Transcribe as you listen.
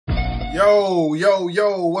Yo, yo,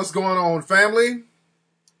 yo, what's going on, family?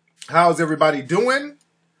 How's everybody doing?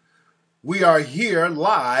 We are here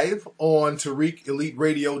live on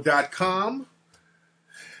TariqEliteRadio.com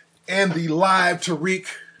and the live Tariq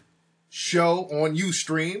show on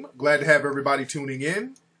Ustream. Glad to have everybody tuning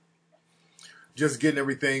in. Just getting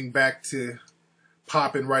everything back to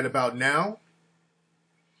popping right about now.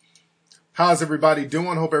 How's everybody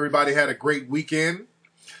doing? Hope everybody had a great weekend.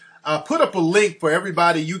 I put up a link for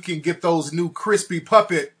everybody. You can get those new Crispy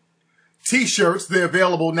Puppet t-shirts. They're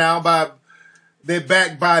available now. They're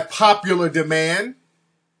backed by popular demand.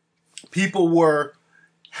 People were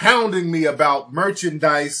hounding me about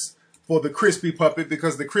merchandise for the Crispy Puppet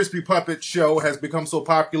because the Crispy Puppet show has become so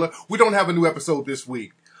popular. We don't have a new episode this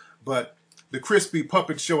week, but the Crispy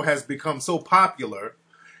Puppet show has become so popular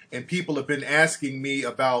and people have been asking me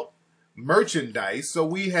about merchandise. So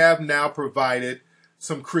we have now provided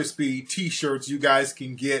some crispy t-shirts. You guys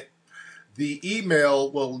can get the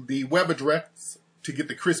the web address to get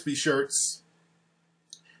the crispy shirts.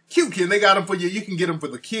 Cute kid, they got them for you. You can get them for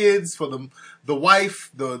the kids, for the wife,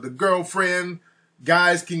 the girlfriend.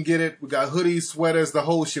 Guys can get it. We got hoodies, sweaters, the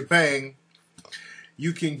whole shebang.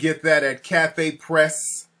 You can get that at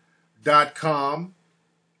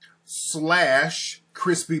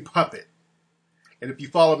cafepress.com/crispypuppet. And if you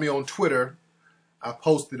follow me on Twitter, I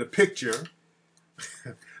posted a picture.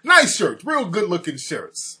 Nice shirts, real good looking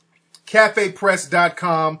shirts.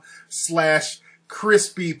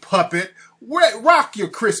 cafepress.com/crispypuppet. Rock your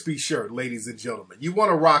crispy shirt, ladies and gentlemen. You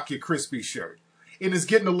want to rock your crispy shirt. And it's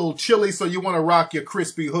getting a little chilly, so you want to rock your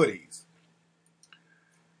crispy hoodies.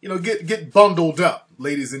 You know, get bundled up,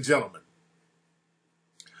 ladies and gentlemen.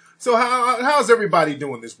 So how's everybody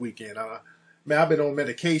doing this weekend? Man, I've been on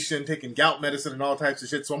medication, taking gout medicine and all types of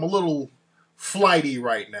shit, so I'm a little flighty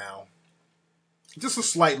right now. Just a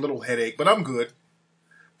slight little headache, but I'm good.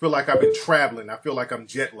 Feel like I've been traveling. I feel like I'm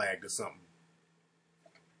jet lagged or something.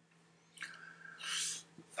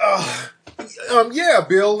 Yeah,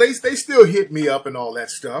 Bill, they still hit me up and all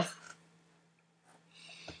that stuff.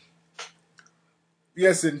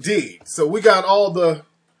 Yes, indeed. So we got all the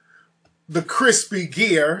crispy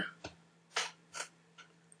gear.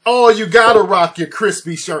 Oh, you gotta rock your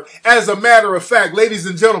crispy shirt. As a matter of fact, ladies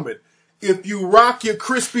and gentlemen, if you rock your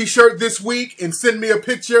crispy shirt this week and send me a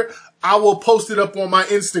picture, I will post it up on my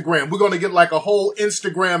Instagram. We're going to get like a whole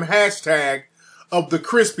Instagram hashtag of the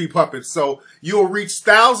Crispy Puppet. So you'll reach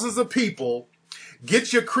thousands of people.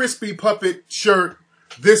 Get your Crispy Puppet shirt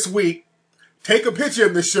this week. Take a picture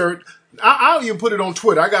of the shirt. I'll even put it on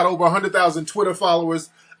Twitter. I got over 100,000 Twitter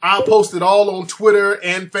followers. I'll post it all on Twitter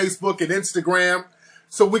and Facebook and Instagram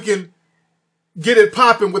so we can get it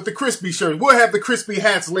popping with the crispy shirt. We'll have the crispy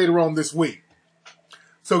hats later on this week.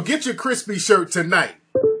 So get your crispy shirt tonight.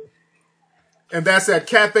 And that's at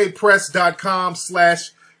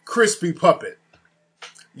cafepress.com/crispypuppet.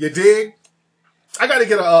 You dig? I got to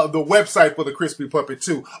get the website for the Crispy Puppet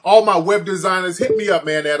too. All my web designers, hit me up,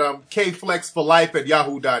 man, at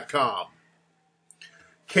kflexforlife@yahoo.com.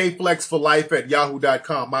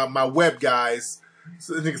 kflexforlife@yahoo.com. My web guys,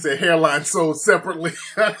 so niggas say hairline sold separately.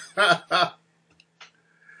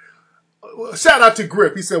 Shout out to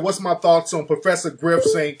Griff. He said, what's my thoughts on Professor Griff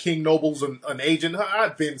saying King Noble's an agent?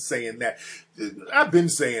 I've been saying that.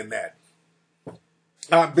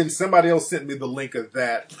 Somebody else sent me the link of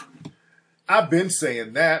that. I've been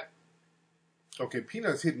saying that. Okay,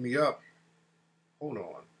 Peanut's hitting me up. Hold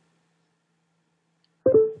on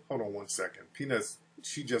one second. Peanut's,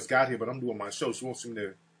 she just got here, but I'm doing my show. She wants me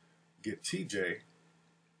to get TJ.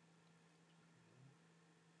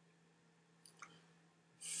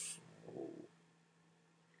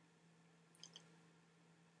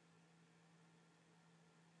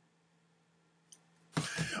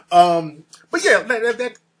 But yeah,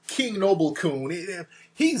 that King Noble coon,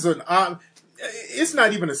 he's it's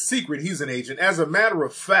not even a secret he's an agent. As a matter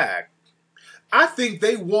of fact, I think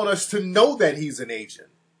they want us to know that he's an agent.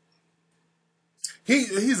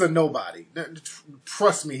 He's a nobody.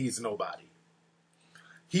 Trust me, he's nobody.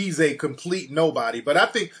 He's a complete nobody. But I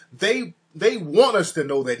think they want us to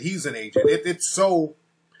know that he's an agent. It's so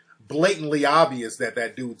blatantly obvious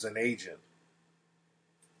that dude's an agent.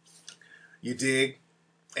 You dig?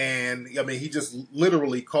 And, I mean, he just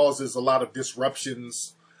literally causes a lot of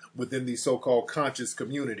disruptions within the so-called conscious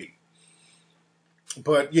community.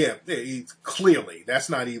 But, yeah, clearly, that's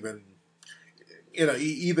not even,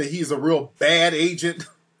 either he's a real bad agent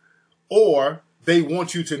or they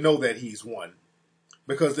want you to know that he's one.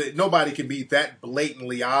 Because nobody can be that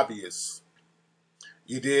blatantly obvious.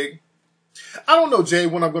 You dig? I don't know, Jay,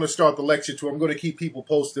 when I'm going to start the lecture tour. I'm going to keep people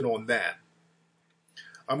posted on that.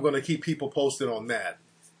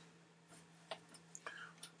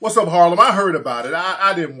 What's up, Harlem? I heard about it.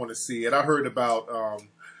 I didn't want to see it. I heard about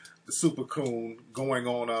the Super Coon going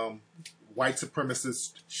on white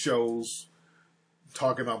supremacist shows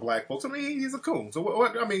talking about black folks. I mean, he's a coon. So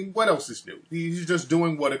what else is new? He's just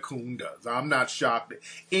doing what a coon does. I'm not shocked.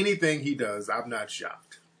 Anything he does, I'm not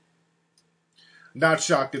shocked. Not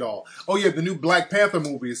shocked at all. Oh yeah, the new Black Panther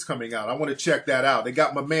movie is coming out. I want to check that out. They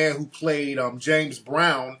got my man who played James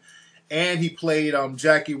Brown, and he played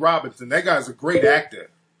Jackie Robinson. That guy's a great actor.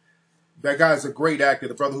 That guy's a great actor,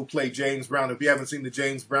 the brother who played James Brown. If you haven't seen the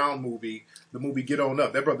James Brown movie, the movie Get On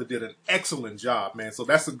Up, that brother did an excellent job, man. So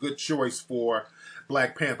that's a good choice for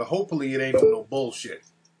Black Panther. Hopefully it ain't on no bullshit.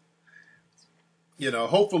 You know,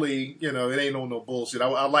 hopefully, you know, it ain't on no bullshit.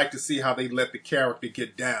 I like to see how they let the character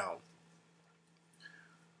get down.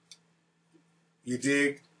 You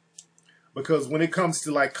dig? Because when it comes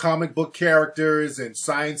to like comic book characters and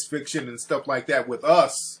science fiction and stuff like that with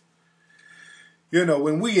us, you know,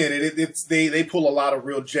 when we in it, they pull a lot of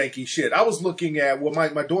real janky shit. I was looking at, well,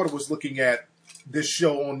 my daughter was looking at this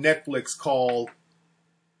show on Netflix called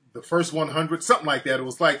The First 100, something like that. It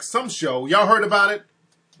was like some show. Y'all heard about it?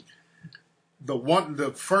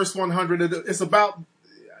 The First 100. It's about,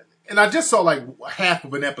 and I just saw like half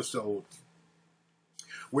of an episode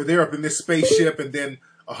where they're up in this spaceship and then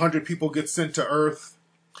 100 people get sent to Earth.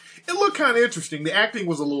 It looked kind of interesting. The acting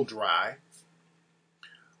was a little dry.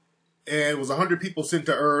 And it was 100 people sent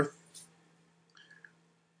to Earth.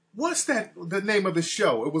 What's the name of the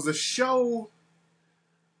show? It was a show.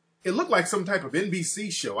 It looked like some type of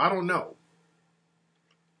NBC show. I don't know.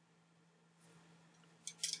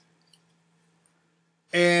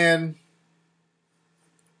 And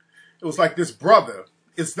it was like this brother.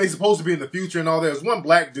 They supposed to be in the future and all that. There's one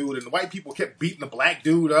black dude, and the white people kept beating the black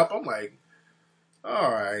dude up. I'm like,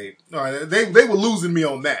 all right. They were losing me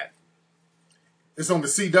on that. It's on the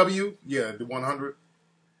CW. Yeah, the 100.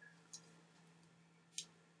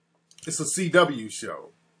 It's a CW show.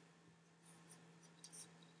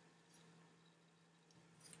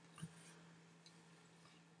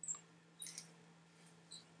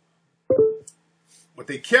 But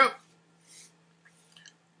they kept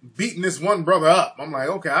beating this one brother up. I'm like,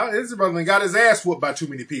 okay, this brother got his ass whooped by too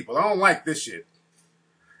many people. I don't like this shit.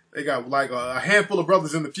 They got like a handful of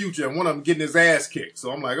brothers in the future, and one of them getting his ass kicked.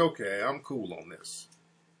 So I'm like, okay, I'm cool on this.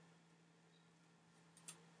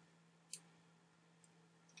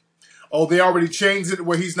 Oh, they already changed it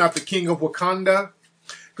where he's not the king of Wakanda?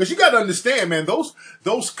 Because you got to understand, man,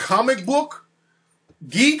 those comic book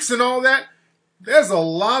geeks and all that, there's a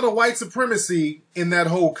lot of white supremacy in that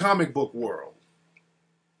whole comic book world.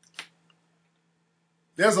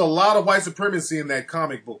 There's a lot of white supremacy in that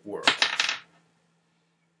comic book world.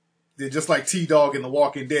 They're just like T-Dog in The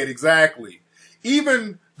Walking Dead, exactly.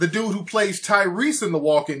 Even the dude who plays Tyrese in The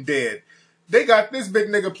Walking Dead, they got this big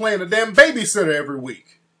nigga playing a damn babysitter every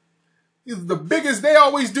week. He's the biggest, they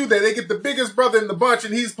always do that. They get the biggest brother in the bunch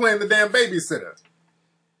and he's playing the damn babysitter.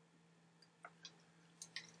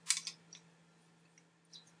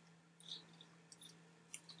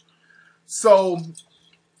 So,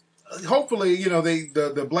 hopefully, you know,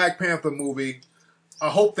 the Black Panther movie, I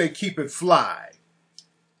hope they keep it fly.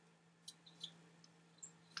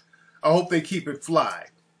 I hope they keep it fly.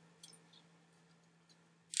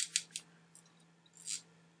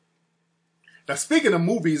 Now, speaking of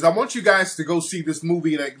movies, I want you guys to go see this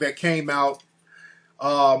movie that came out,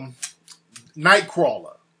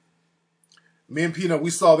 Nightcrawler. Me and Pino, we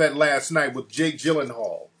saw that last night with Jake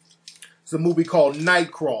Gyllenhaal. It's a movie called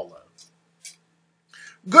Nightcrawler.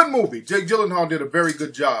 Good movie. Jake Gyllenhaal did a very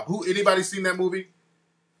good job. Anybody seen that movie?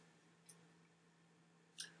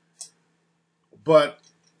 But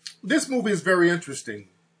this movie is very interesting.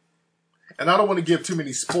 And I don't want to give too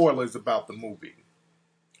many spoilers about the movie.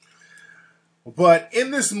 But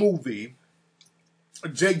in this movie,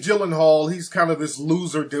 Jake Gyllenhaal, he's kind of this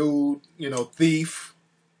loser dude, you know, thief,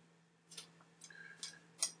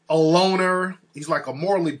 a loner. He's like a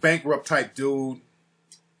morally bankrupt type dude.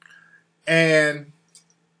 And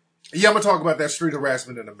yeah, I'm going to talk about that street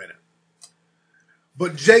harassment in a minute.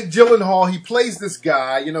 But Jake Gyllenhaal, he plays this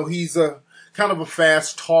guy, you know, he's a kind of a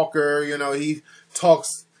fast talker, you know, he's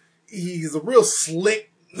a real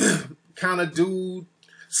slick kind of dude.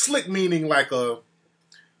 Slick meaning like a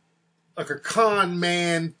con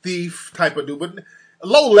man, thief type of dude, but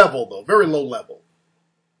low level though, very low level.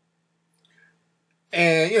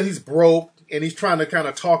 And you know, he's broke and he's trying to kind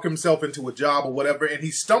of talk himself into a job or whatever, and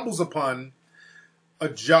he stumbles upon a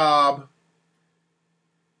job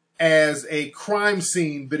as a crime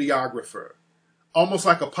scene videographer, almost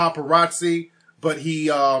like a paparazzi, but he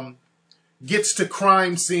gets to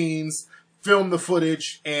crime scenes, filmed the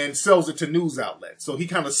footage and sells it to news outlets. So he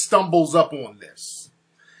kind of stumbles up on this.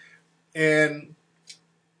 And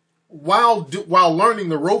while learning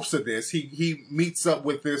the ropes of this, he meets up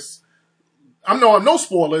with this. No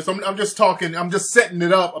spoilers. I'm just talking. I'm just setting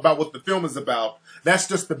it up about what the film is about. That's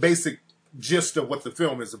just the basic gist of what the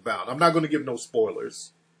film is about. I'm not going to give no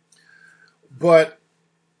spoilers. But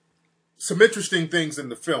some interesting things in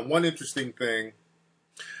the film. One interesting thing,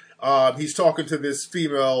 he's talking to this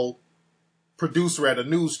female producer at a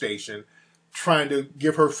news station, trying to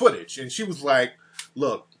give her footage. And she was like,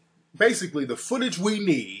 look, basically the footage we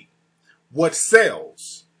need, what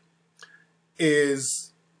sells,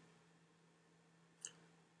 is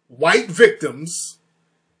white victims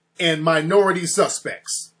and minority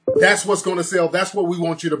suspects. That's what's going to sell. That's what we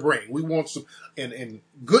want you to bring. We want some in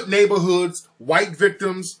good neighborhoods, white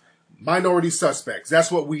victims, minority suspects.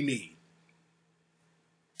 That's what we need.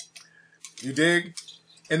 You dig?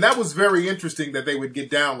 And that was very interesting that they would get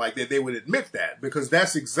down like that. They would admit that, because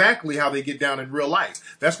that's exactly how they get down in real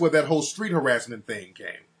life. That's where that whole street harassment thing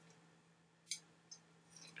came.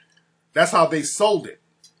 That's how they sold it.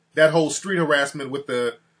 That whole street harassment with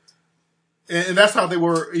the... And that's how they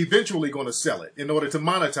were eventually going to sell it in order to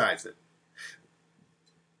monetize it.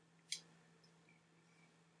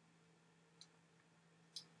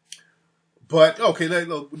 But, okay,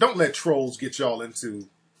 don't let trolls get y'all into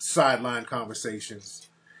sideline conversations.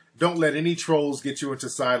 Don't let any trolls get you into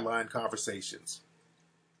sideline conversations.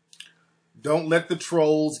 Don't let the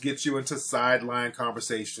trolls get you into sideline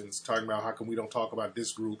conversations talking about how come we don't talk about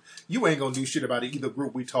this group. You ain't going to do shit about either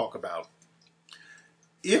group we talk about.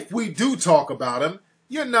 If we do talk about them,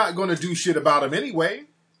 you're not going to do shit about them anyway.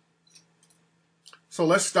 So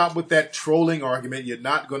let's stop with that trolling argument. You're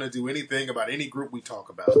not going to do anything about any group we talk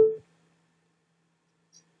about.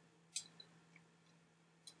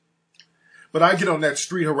 But I get on that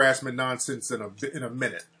street harassment nonsense in a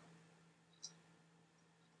minute.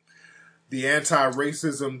 The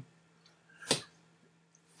anti-racism.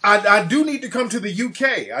 I do need to come to the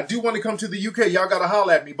UK. I do want to come to the UK. Y'all got to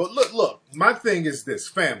holler at me. But look. My thing is this.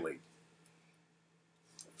 Family.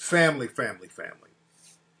 Family.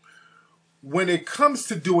 When it comes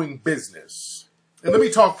to doing business, and let me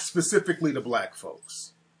talk specifically to black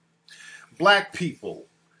folks. Black people,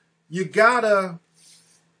 you got to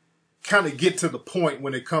kind of get to the point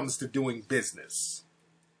when it comes to doing business.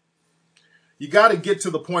 You got to get to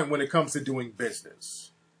the point when it comes to doing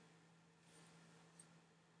business.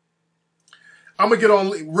 I'm going to get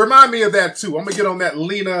on, remind me of that too. I'm going to get on that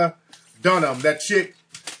Lena Dunham, that chick.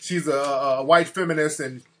 She's a white feminist,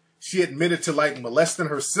 and she admitted to like molesting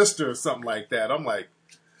her sister or something like that. I'm like,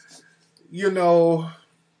 you know,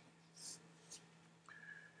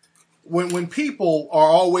 when people are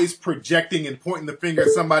always projecting and pointing the finger at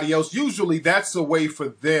somebody else, usually that's a way for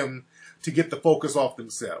them to get the focus off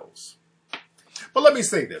themselves. But let me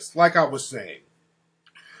say this, like I was saying,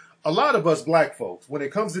 a lot of us black folks, when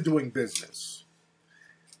it comes to doing business,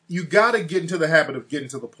 you got to get into the habit of getting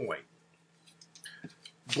to the point.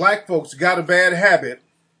 Black folks got a bad habit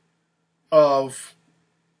of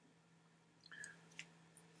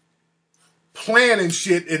planning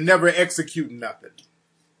shit and never executing nothing.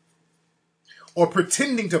 Or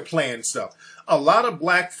pretending to plan stuff. A lot of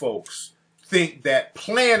black folks think that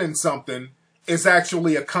planning something is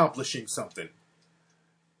actually accomplishing something.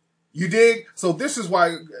 You dig? So this is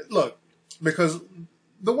why, look, because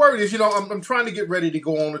the word is, you know, I'm trying to get ready to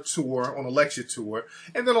go on a tour, on a lecture tour.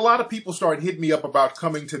 And then a lot of people start hitting me up about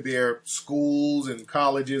coming to their schools and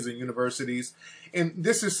colleges and universities. And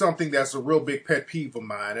this is something that's a real big pet peeve of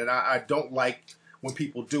mine. And I don't like when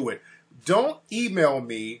people do it. Don't email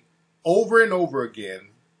me over and over again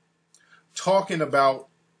talking about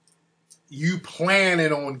you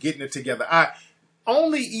planning on getting it together.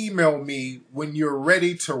 Only email me when you're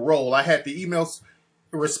ready to roll. I had the emails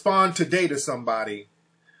respond today to somebody.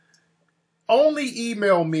 Only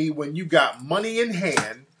email me when you got money in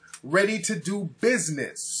hand, ready to do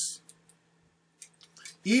business.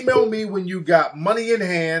 Email me when you got money in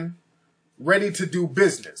hand, ready to do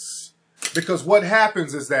business. Because what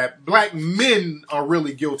happens is that black men are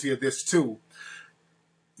really guilty of this too.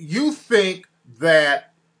 You think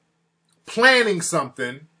that planning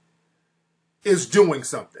something is doing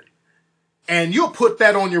something. And you'll put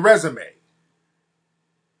that on your resume.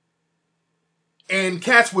 And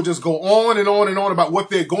cats will just go on and on and on about what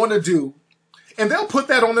they're going to do. And they'll put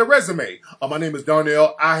that on their resume. My name is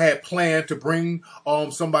Darnell. I had planned to bring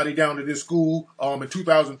somebody down to this school in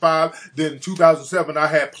 2005. Then in 2007, I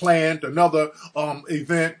had planned another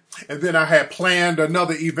event. And then I had planned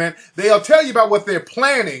another event. They'll tell you about what they're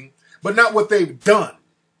planning, but not what they've done.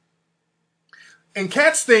 And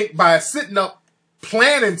cats think by sitting up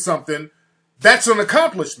planning something, that's an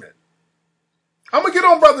accomplishment. I'm gonna get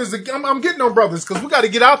on brothers. I'm getting on brothers because we got to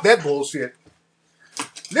get out that bullshit.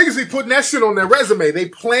 Niggas be putting that shit on their resume. They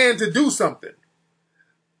plan to do something.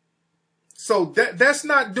 So that's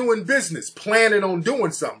not doing business. Planning on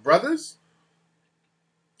doing something, brothers.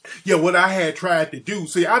 Yeah, what I had tried to do.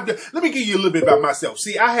 See, let me give you a little bit about myself.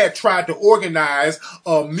 See, I had tried to organize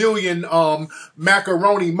a million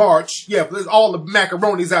macaroni march. Yeah, there's all the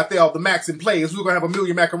macaronis out there, all the Macs and players. We were going to have a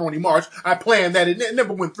million macaroni march. I planned that. It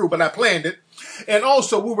never went through, but I planned it. And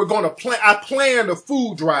also, we were going to I planned a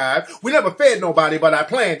food drive. We never fed nobody, but I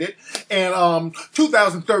planned it. And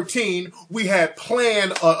 2013, we had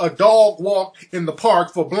planned a dog walk in the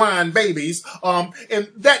park for blind babies. And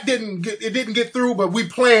that didn't get through, but we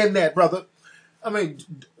planned that, brother. I mean,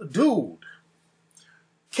 dude,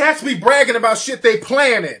 cats be bragging about shit they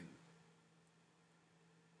planning.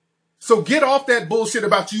 So get off that bullshit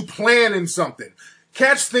about you planning something.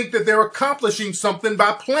 Cats think that they're accomplishing something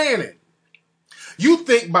by planning. You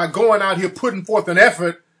think by going out here putting forth an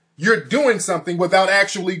effort, you're doing something without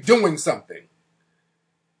actually doing something.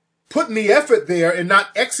 Putting the effort there and not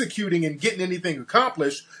executing and getting anything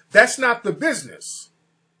accomplished, that's not the business.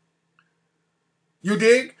 You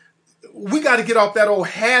dig? We got to get off that old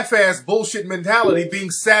half-ass bullshit mentality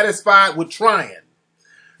being satisfied with trying.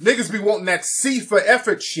 Niggas be wanting that C for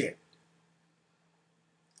effort shit.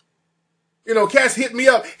 You know, cats hit me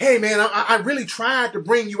up. Hey, man, I really tried to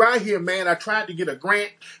bring you out here, man. I tried to get a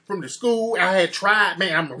grant from the school. I had tried,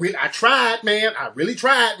 man. I tried, man. I really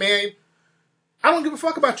tried, man. I don't give a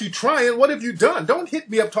fuck about you trying. What have you done? Don't hit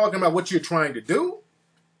me up talking about what you're trying to do.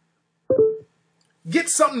 Get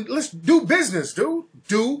something. Let's do business, dude.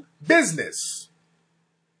 Do business.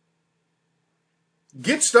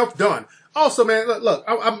 Get stuff done. Also, man, look,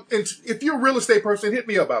 if you're a real estate person, hit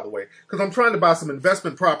me up, by the way, because I'm trying to buy some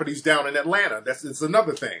investment properties down in Atlanta. It's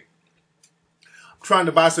another thing. I'm trying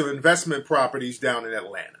to buy some investment properties down in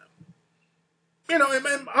Atlanta. You know,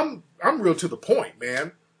 man, I'm real to the point,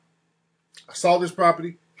 man. I saw this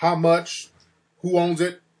property. How much? Who owns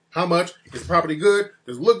it? How much? Is the property good?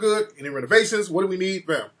 Does it look good? Any renovations? What do we need?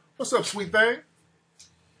 Bam. What's up, sweet thing?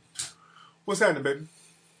 What's happening, baby?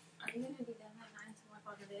 Are you going to be done at 9 to watch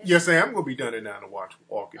Walking Dead? Yes, I am. I'm going to be done at 9 to watch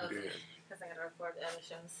Walking Dead. Because I got to record the other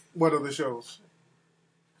shows. What other shows?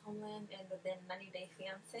 Homeland and the then 90 Day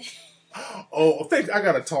Fiance. Oh, thanks. I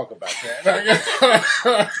got to talk about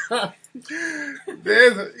that.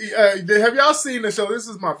 Have y'all seen the show? This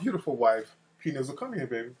is my beautiful wife. P-Nizzle, come here,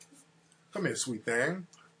 baby. Come here, sweet thing.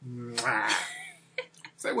 Mwah.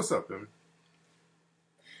 Say what's up, baby.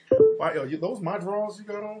 Why, those my drawers you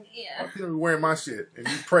got on? Yeah. Why you wearing my shit and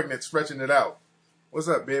you pregnant, stretching it out? What's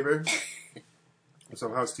up, baby? What's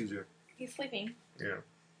up? How's TJ? He's sleeping. Yeah.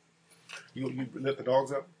 You let the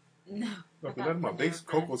dogs up? No. Let them up.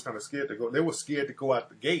 Coco was kind of scared to go. They were scared to go out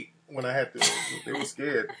the gate when I had to. They were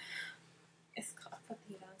scared. It's called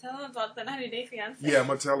Patito. Tell them about the 90 Day Fiance. Yeah, I'm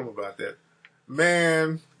gonna tell them about that.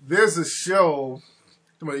 Man, there's a show.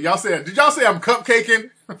 Did y'all say I'm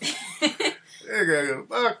cupcaking?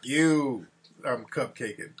 Fuck you. I'm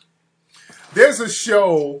cupcaking. There's a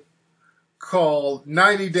show called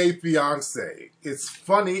 90 Day Fiance. It's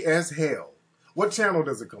funny as hell. What channel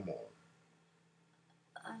does it come on?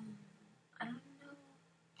 I don't know.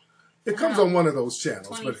 It comes on one of those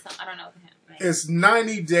channels. But I don't know. Right? It's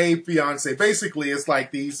 90 Day Fiance. Basically, it's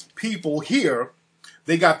like these people here,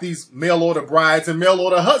 they got these mail order brides and mail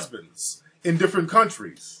order husbands in different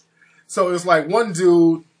countries. So it's like one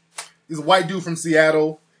dude, he's a white dude from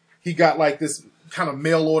Seattle. He got like this kind of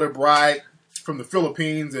mail order bride from the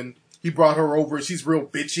Philippines, and he brought her over. She's real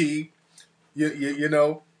bitchy, you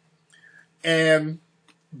know. And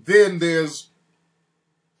then there's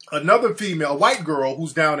another female, white girl,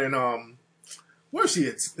 who's down in, where is she?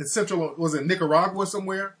 In Central, was it Nicaragua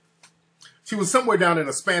somewhere? She was somewhere down in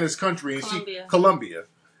a Spanish country. And Colombia.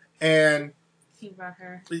 And he brought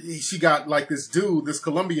her. She got like this dude, this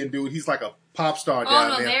Colombian dude. He's like a pop star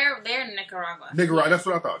down there. They're in Nicaragua. Nicaragua, that's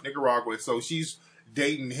what I thought. Nicaragua. So she's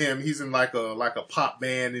dating him. He's in like a pop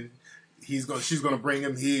band, and she's gonna bring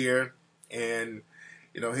him here. And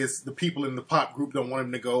you know, the people in the pop group don't want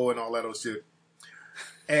him to go and all that other shit.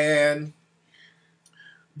 And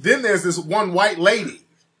then there's this one white lady,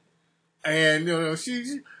 and you know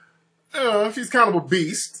she's kind of a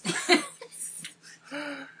beast.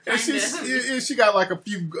 And she got like a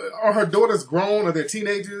few. Are her daughters grown? Or they're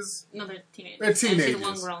teenagers? No, they're teenagers. They're teenagers. And she's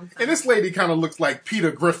one grown. And this lady kind of looks like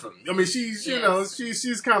Peter Griffin. I mean, she's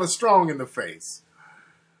kind of strong in the face.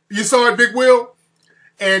 You saw it, Big Will?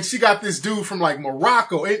 And she got this dude from like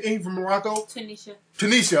Morocco. Ain't he from Morocco?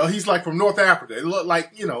 Tunisia. He's like from North Africa. It look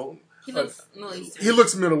like, He looks Middle Eastern. He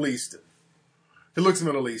looks Middle Eastern. He looks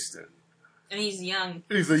Middle Eastern. And he's young.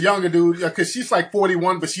 He's a younger dude, because she's like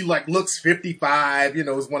 41, but she like looks 55,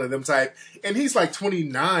 is one of them type. And he's like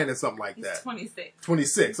 29 or something like that. 26.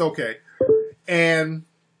 26, okay. And,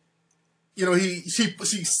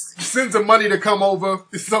 she sends him money to come over.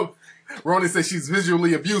 So, Ronnie says she's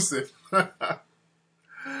visually abusive.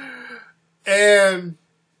 And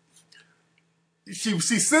she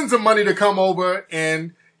sends him money to come over,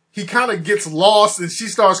 and he kind of gets lost, and she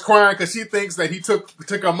starts crying because she thinks that he took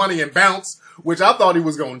her money and bounced, which I thought he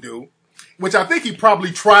was going to do, which I think he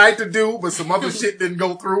probably tried to do, but some other shit didn't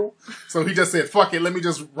go through. So he just said, fuck it, let me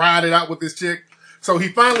just ride it out with this chick. So he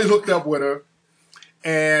finally hooked up with her,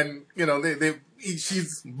 and,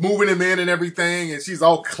 she's moving him in and everything, and she's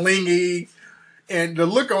all clingy. And the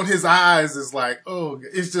look on his eyes is like, oh,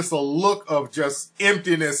 it's just a look of just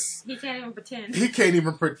emptiness. He can't even pretend. He can't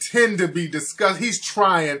even pretend to be disgusted. He's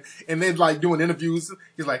trying, and they're like doing interviews.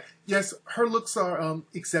 He's like, yes, her looks are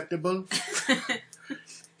acceptable.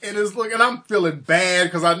 And and I'm feeling bad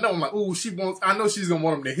because I know, I'm like, ooh, I know she's gonna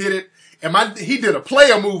want him to hit it. And he did a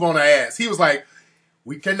player move on her ass. He was like,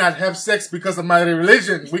 we cannot have sex because of my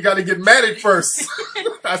religion. We got to get married first.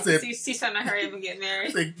 I said, she's trying to hurry up and get married.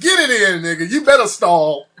 I said, get it in, nigga. You better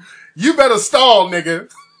stall. You better stall,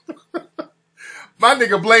 nigga. My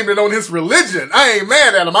nigga blamed it on his religion. I ain't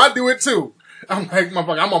mad at him. I do it too. I'm like,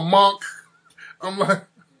 motherfucker, I'm a monk. I'm like,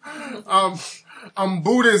 I'm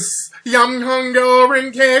Buddhist. Yum hunger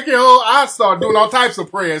and kekyo. I start doing all types of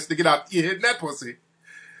prayers to get out you hitting that pussy.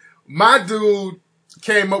 My dude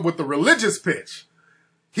came up with the religious pitch.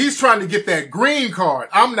 He's trying to get that green card.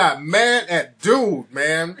 I'm not mad at dude,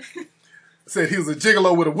 man. Said he was a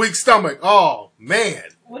gigolo with a weak stomach. Oh, man.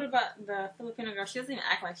 What about the Filipino girl? She doesn't even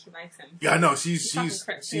act like she likes him. Yeah, I know. She's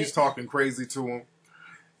talking crazy to him.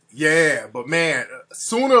 Yeah, but man,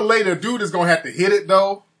 sooner or later, dude is going to have to hit it,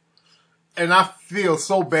 though. And I feel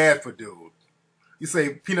so bad for dude. You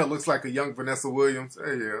say Peanut looks like a young Vanessa Williams?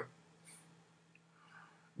 Hey, yeah.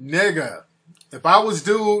 Nigga. If I was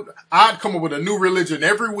dude, I'd come up with a new religion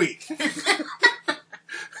every week.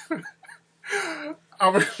 I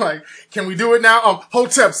was like, can we do it now?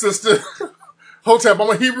 Hotep, sister. Hotep, I'm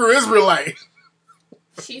a Hebrew Israelite.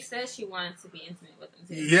 She said she wanted to be intimate with him,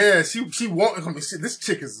 too. Yeah, she wanted, this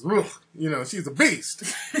chick is, she's a beast.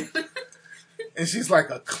 And she's like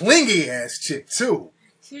a clingy ass chick, too.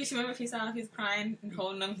 She remember she saw him, he's crying and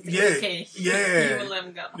holding him. Yeah, okay. yeah. He would let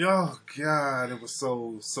him go. Oh, God, it was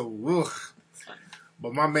so, ugh.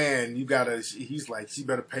 But my man, he's like, she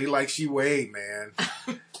better pay like she weighed, man.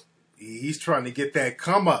 He's trying to get that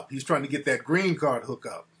come up. He's trying to get that green card hook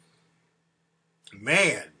up.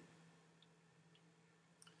 Man,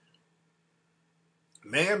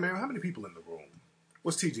 how many people in the room?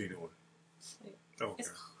 What's TJ doing? Oh, okay. It's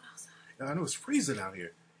cold outside. I know it's freezing out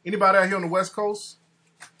here. Anybody out here on the West Coast?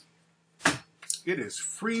 It is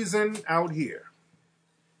freezing out here.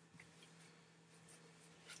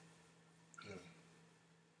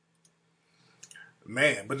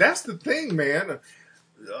 Man, but that's the thing, man.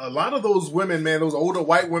 A lot of those women, man, those older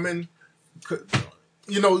white women,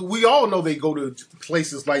 we all know they go to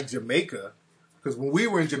places like Jamaica. Because when we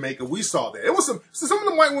were in Jamaica, we saw that. It was some of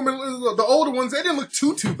them white women, the older ones, they didn't look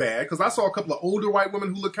too bad. Because I saw a couple of older white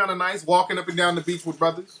women who looked kind of nice walking up and down the beach with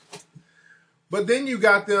brothers. But then you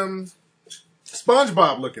got them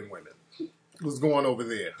SpongeBob-looking women who's going over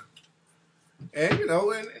there. And,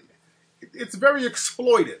 and it's very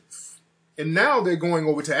exploitive. And now they're going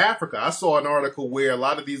over to Africa. I saw an article where a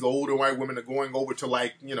lot of these older white women are going over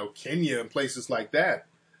to Kenya and places like that,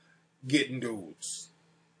 getting dudes.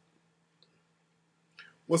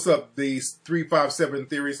 What's up? These 357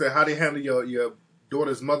 Theory said, how do you handle your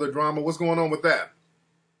daughter's mother drama? What's going on with that?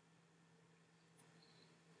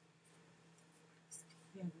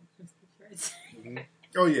 Mm-hmm.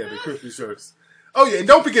 Oh yeah, the crispy shirts. Oh yeah, and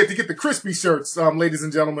don't forget to get the crispy shirts, ladies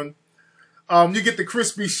and gentlemen. You get the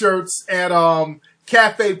crispy shirts at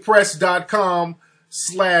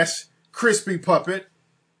cafepress.com/crispypuppet.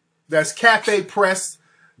 That's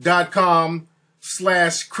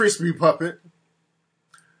cafepress.com/crispypuppet.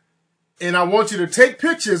 And I want you to take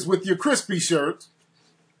pictures with your crispy shirt.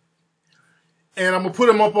 And I'm going to put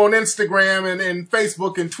them up on Instagram and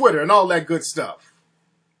Facebook and Twitter and all that good stuff.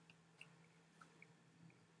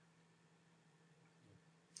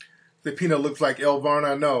 The Peanut looks like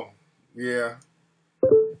Elvarna. I know. Yeah.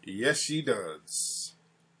 Yes, she does.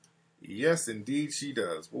 Yes, indeed she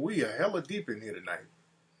does. Well, we are hella deep in here tonight.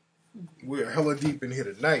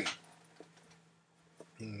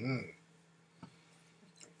 Mm-hmm.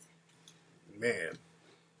 Man.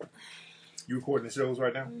 You recording the shows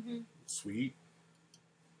right now? Mm-hmm. Sweet.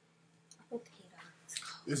 I hope he does.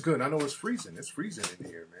 It's good. I know it's freezing. It's freezing in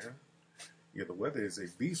here, man. Yeah, the weather is a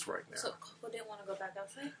beast right now. So Coco didn't want to go back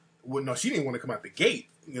outside? Well, no, she didn't want to come out the gate.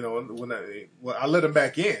 You know, I let him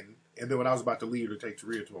back in, and then when I was about to leave to take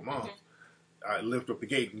Taria to her mom, I lifted up the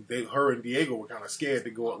gate, and her and Diego were kind of scared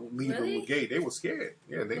to leave the gate. They were scared.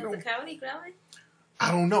 Yeah, they Was don't. the coyote growling?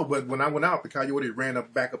 I don't know, but when I went out, the coyote ran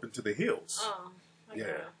back up into the hills. Oh, yeah.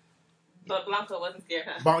 God. But Blanco wasn't scared,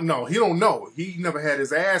 huh? But no, he don't know. He never had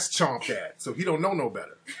his ass chomped at, so he don't know no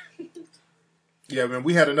better. Yeah, man,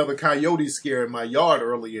 we had another coyote scare in my yard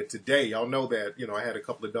earlier today. Y'all know that, you know, I had a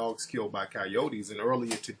couple of dogs killed by coyotes, and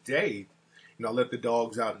earlier today, you know, I let the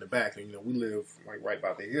dogs out in the back, and, you know, we live, like, right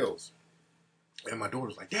by the hills. And my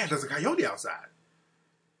daughter's like, Dad, there's a coyote outside.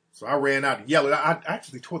 So I ran out and yelled. I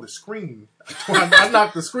actually tore the screen. I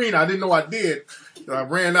knocked the screen. I didn't know I did. So I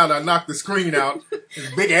ran out. I knocked the screen out.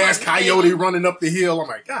 This big ass coyote running up the hill. I'm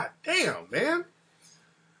like, God damn, man.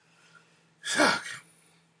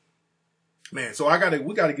 Man, so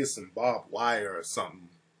we gotta get some barbed wire or something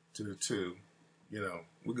to you know,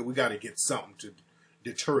 we gotta get something to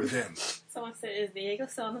deter them. Someone said, is Diego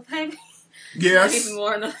still on the pipe? Yes. Even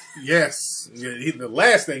more than Yes. Yeah, the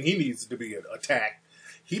last thing he needs to be attacked.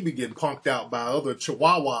 He be getting punked out by other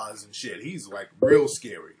chihuahuas and shit. He's like real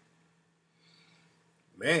scary.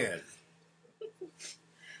 Man.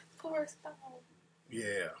 poor dog.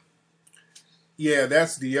 Yeah. Yeah,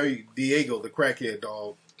 that's Diego, the crackhead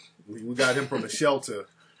dog. We got him from a shelter.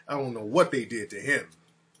 I don't know what they did to him.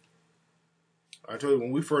 I told you,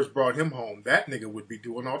 when we first brought him home, that nigga would be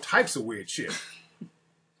doing all types of weird shit.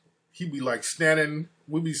 He'd be like standing,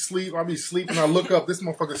 I'd be sleeping, I look up, this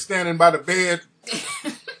motherfucker standing by the bed,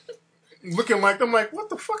 looking like, I'm like, what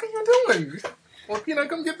the fuck are you doing? Well, Peanut,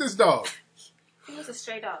 come get this dog. He was a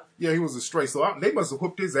stray dog. Yeah, he was a stray, so they must have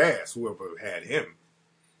whooped his ass, whoever had him.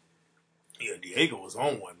 Yeah, Diego was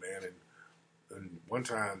on one, man, and one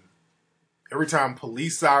time, every time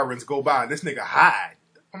police sirens go by, this nigga hide.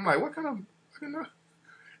 I'm like, what kind of, you know,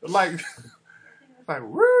 like,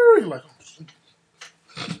 woo, like,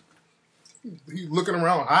 he's looking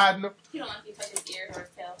around hiding them. He don't like you touch his ear or his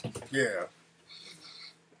tail. Yeah.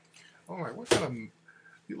 I'm like, what kind of,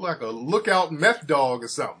 you like a lookout meth dog or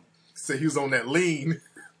something. Say he was on that lean.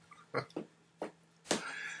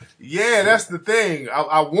 Yeah, that's the thing.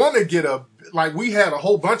 I want to get we had a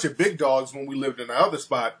whole bunch of big dogs when we lived in the other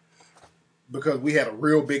spot because we had a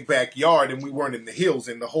real big backyard and we weren't in the hills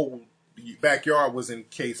and the whole backyard was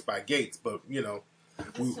encased by gates. But, you know,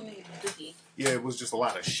 yeah, it was just a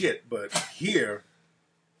lot of shit. But here,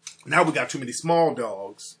 now we got too many small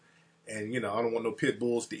dogs. And, you know, I don't want no pit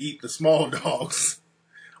bulls to eat the small dogs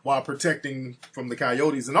while protecting from the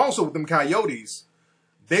coyotes. And also with them coyotes,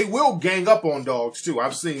 they will gang up on dogs, too.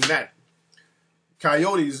 I've seen that.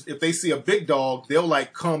 Coyotes, if they see a big dog, they'll,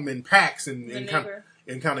 like, come in packs and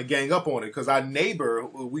kind of gang up on it. Because our neighbor,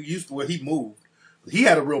 he moved. He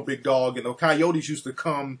had a real big dog, and the coyotes used to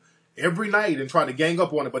come every night and try to gang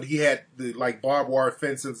up on it. But he had, the like, barbed wire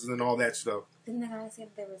fences and all that stuff. Didn't the guy say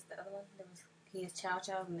there was the other one? He has chow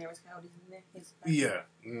chows and there was coyotes in there. Yeah.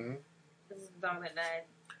 Mm-hmm. This is the dog that died.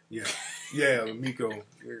 Yeah. Yeah, Miko. There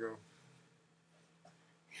you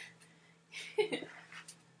go.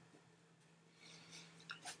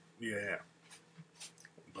 Yeah.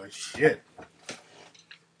 But shit.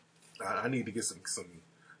 I need to get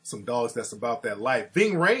some dogs that's about that life.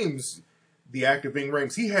 Ving Rhames, the actor Ving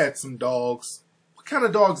Rhames, he had some dogs. What kind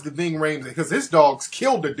of dogs did Ving Rhames? Because his dogs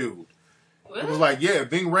killed the dude. It was like, yeah,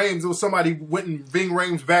 Ving Rhames, it was somebody went in Ving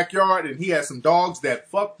Rhames' backyard and he had some dogs that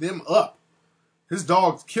fucked them up. His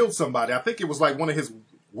dogs killed somebody. I think it was like one of his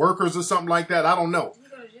workers or something like that. I don't know. Did he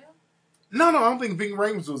go to jail? No, I don't think Ving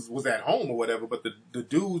Rhames was at home or whatever, but the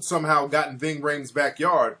dude somehow got in Ving Rhames'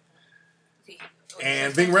 backyard.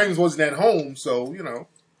 And Ving Rhames wasn't at home, so, you know.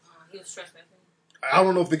 He was trespassing. I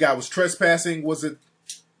don't know if the guy was trespassing. Was it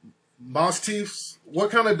Mastiffs?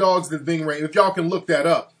 What kind of dogs did Ving Rhames, if y'all can look that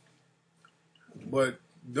up. But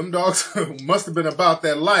them dogs must have been about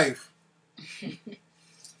that life.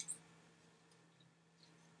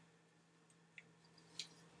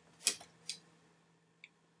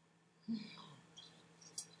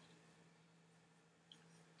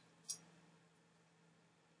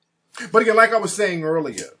 But again, like I was saying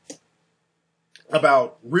earlier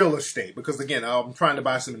about real estate, because again, I'm trying to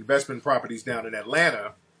buy some investment properties down in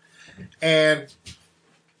Atlanta. And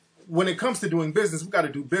when it comes to doing business, we got to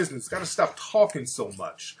do business. Got to stop talking so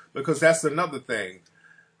much, because that's another thing.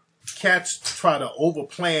 Cats try to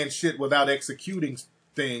overplan shit without executing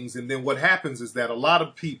things, and then what happens is that a lot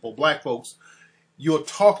of people, black folks, you'll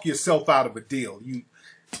talk yourself out of a deal.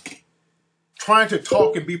 trying to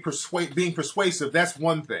talk and being persuasive, that's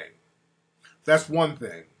one thing. That's one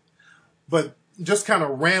thing. But just kind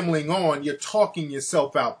of rambling on, you're talking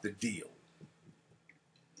yourself out the deal.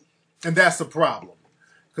 And that's the problem.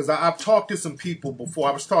 Because I've talked to some people before.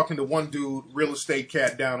 I was talking to one dude, real estate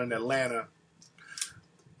cat down in Atlanta.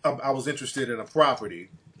 I was interested in a property.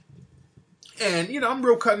 And, you know, I'm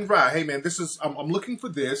real cut and dry. Hey, man, I'm looking for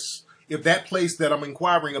this. If that place that I'm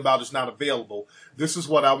inquiring about is not available, this is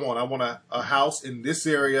what I want. I want a house in this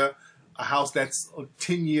area, a house that's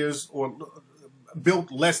 10 years or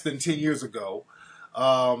built less than 10 years ago.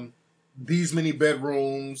 These many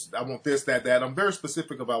bedrooms. I want this, that. I'm very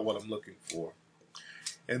specific about what I'm looking for.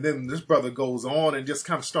 And then this brother goes on and just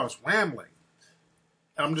kind of starts rambling.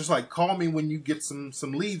 And I'm just like, call me when you get some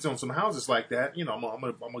leads on some houses like that. You know, I'm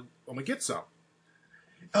gonna get some.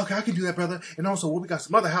 Okay, I can do that, brother. And also, we got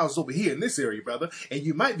some other houses over here in this area, brother. And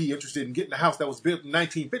you might be interested in getting a house that was built in the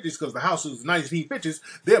 1950s because the houses in the 1950s,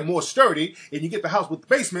 they're more sturdy. And you get the house with the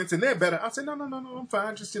basements and they're better. I said, no, I'm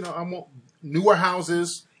fine. Just, you know, I want newer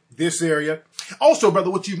houses, this area. Also, brother,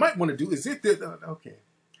 what you might want to do is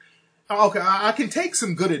okay, I can take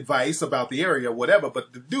some good advice about the area or whatever,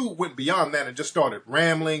 but the dude went beyond that and just started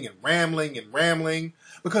rambling.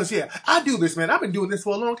 Because, yeah, I do this, man. I've been doing this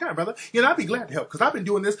for a long time, brother. You know, I'd be glad to help because I've been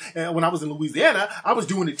doing this. And when I was in Louisiana, I was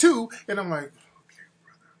doing it too. And I'm like, okay,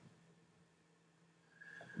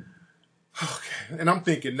 brother. Okay. And I'm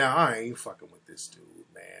thinking, now I ain't fucking with this dude,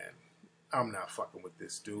 man. I'm not fucking with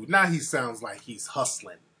this dude. Now he sounds like he's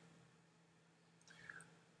hustling.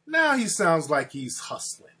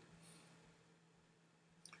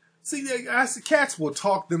 See, cats will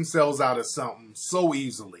talk themselves out of something so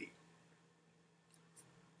easily.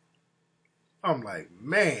 I'm like,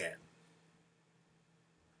 man,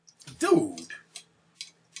 dude,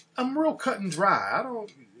 I'm real cut and dry.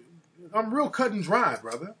 I'm real cut and dry,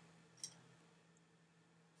 brother.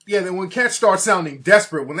 Yeah, then when cats start sounding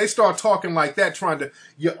desperate, when they start talking like that,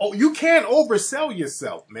 you can't oversell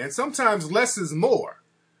yourself, man. Sometimes less is more.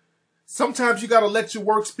 Sometimes you got to let your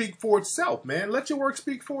work speak for itself, man. Let your work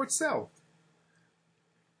speak for itself.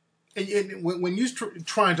 And when you're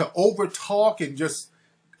trying to over-talk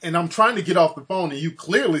and I'm trying to get off the phone, and you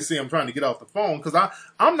clearly see I'm trying to get off the phone because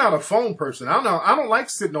I'm not a phone person. I don't like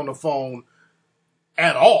sitting on the phone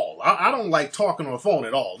at all. I don't like talking on the phone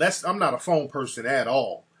at all. I'm not a phone person at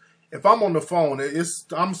all. If I'm on the phone,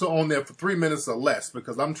 I'm so on there for 3 minutes or less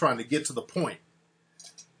because I'm trying to get to the point.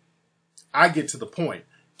 I get to the point.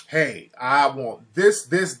 Hey, I want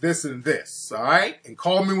this, and this, all right? And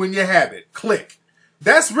call me when you have it. Click.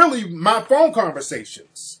 That's really my phone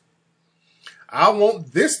conversations. I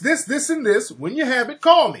want this, and this. When you have it,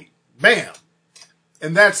 call me. Bam.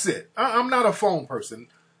 And that's it. I'm not a phone person.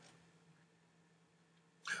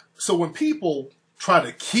 So when people try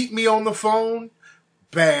to keep me on the phone,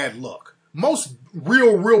 bad luck. Most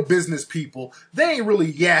real business people, they ain't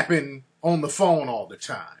really yapping on the phone all the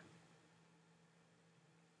time.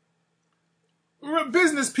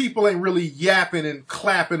 Business people ain't really yapping and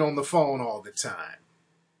clapping on the phone all the time.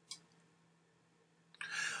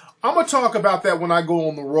 I'm going to talk about that when I go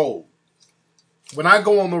on the road. When I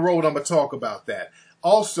go on the road, I'm going to talk about that.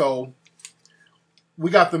 Also, we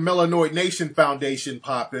got the Melanoid Nation Foundation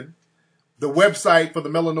popping. The website for the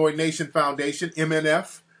Melanoid Nation Foundation,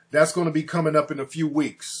 MNF, that's going to be coming up in a few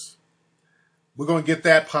weeks. We're going to get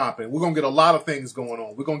that popping. We're going to get a lot of things going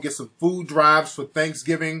on. We're going to get some food drives for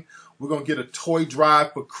Thanksgiving. We're going to get a toy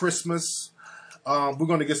drive for Christmas. We're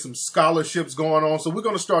going to get some scholarships going on. So we're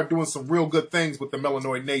going to start doing some real good things with the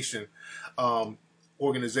Melanoid Nation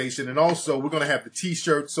organization. And also, we're going to have the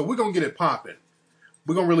T-shirts. So we're going to get it popping.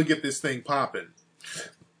 We're going to really get this thing popping.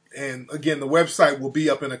 And again, the website will be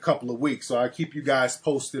up in a couple of weeks. So I'll keep you guys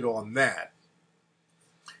posted on that.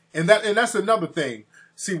 And that's another thing.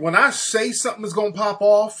 See, when I say something is going to pop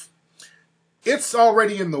off, it's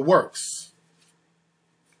already in the works.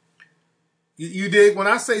 You dig? When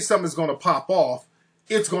I say something is going to pop off,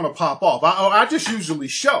 it's going to pop off. I just usually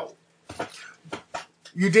show.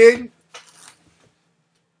 You dig?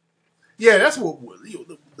 Yeah, that's what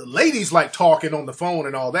the ladies like, talking on the phone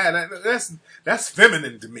and all that. That's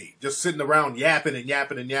feminine to me. Just sitting around yapping and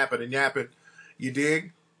yapping and yapping and yapping. You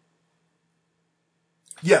dig?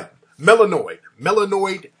 Yeah,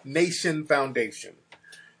 Melanoid Nation Foundation.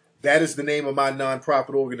 That is the name of my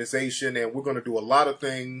nonprofit organization, and we're going to do a lot of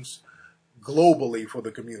things globally for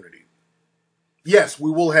the community. Yes,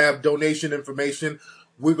 we will have donation information.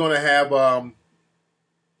 We're going to have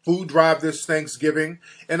food drive this Thanksgiving.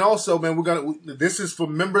 And also, man, this is for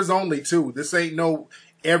members only too. This ain't no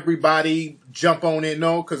everybody jump on in,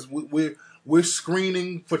 no, because we're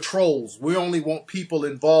screening for trolls. We only want people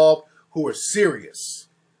involved who are serious.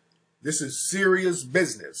 This is serious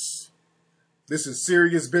business. This is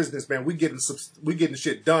serious business, man. We getting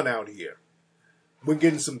shit done out here. We're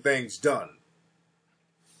getting some things done.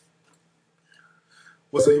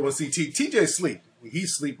 What's up? You want to see TJ sleep?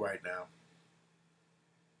 He's asleep right now.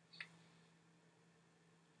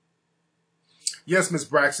 Yes, Miss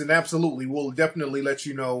Braxton, absolutely. We'll definitely let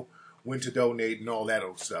you know when to donate and all that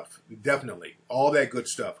old stuff. Definitely. All that good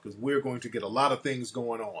stuff, because we're going to get a lot of things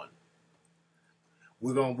going on.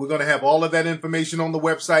 We're going to have all of that information on the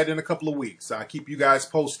website in a couple of weeks. I'll keep you guys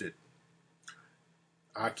posted.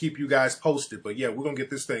 But yeah, we're going to get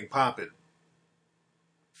this thing popping.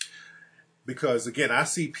 Because, again, I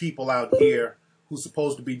see people out here who's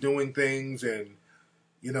supposed to be doing things, and,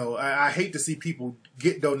 you know, I hate to see people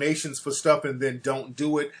get donations for stuff and then don't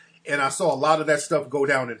do it. And I saw a lot of that stuff go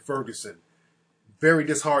down in Ferguson. Very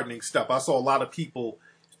disheartening stuff. I saw a lot of people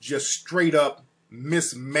just straight up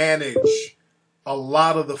mismanage a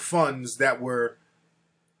lot of the funds that were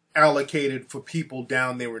allocated for people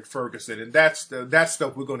down there in Ferguson. And that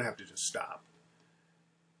stuff we're going to have to just stop.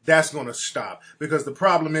 That's going to stop. Because the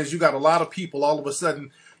problem is you got a lot of people, all of a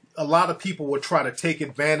sudden, a lot of people will try to take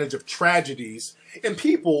advantage of tragedies. And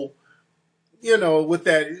people, you know, with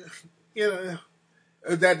that, you know,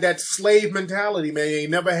 that slave mentality, man, they ain't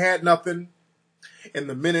never had nothing. And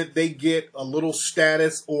the minute they get a little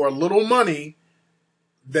status or a little money,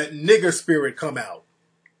 that nigger spirit come out.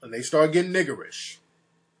 And they start getting niggerish.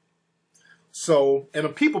 So,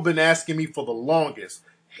 and people been asking me for the longest,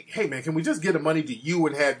 hey man, can we just get the money to you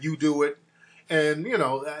and have you do it? And, you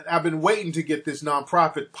know, I've been waiting to get this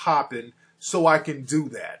nonprofit popping so I can do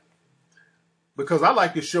that. Because I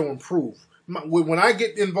like to show and prove. When I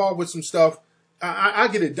get involved with some stuff, I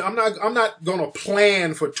get it done. I'm not going to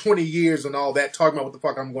plan for 20 years and all that, talking about what the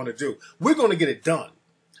fuck I'm going to do. We're going to get it done.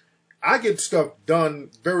 I get stuff done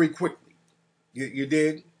very quickly. You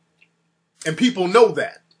dig? And people know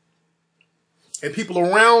that. And people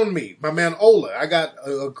around me, my man Ola, I got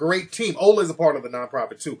a great team. Ola is a part of the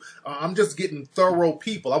nonprofit too. I'm just getting thorough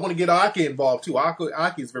people. I want to get Aki involved too.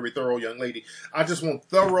 Aki is a very thorough young lady. I just want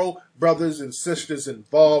thorough brothers and sisters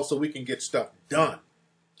involved so we can get stuff done.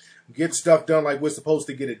 Get stuff done like we're supposed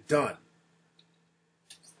to get it done.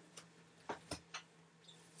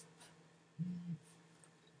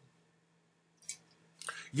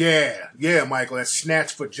 Yeah, Michael, that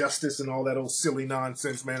snatch for justice and all that old silly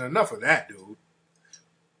nonsense, man. Enough of that, dude.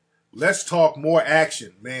 Let's talk more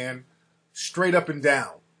action, man. Straight up and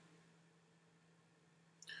down.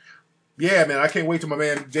 Yeah, man, I can't wait till my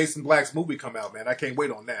man Jason Black's movie come out, man. I can't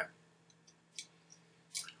wait on that.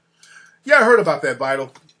 Yeah, I heard about that,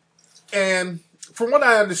 Vital. And from what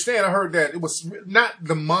I understand, I heard that it was not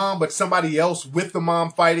the mom, but somebody else with the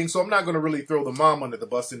mom fighting. So I'm not going to really throw the mom under the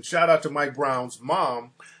bus. And shout out to Mike Brown's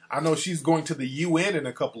mom. I know she's going to the UN in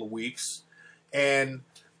a couple of weeks. And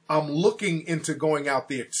I'm looking into going out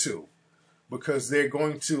there too. Because they're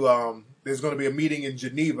going to, there's going to be a meeting in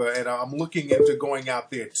Geneva. And I'm looking into going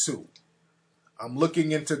out there too. I'm going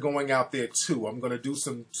to do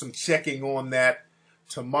some checking on that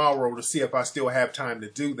tomorrow to see if I still have time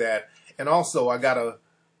to do that. And also, I got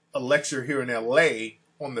a lecture here in LA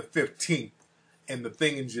on the 15th, and the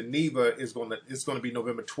thing in Geneva is going to be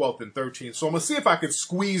November 12th and 13th. So I'm going to see if I can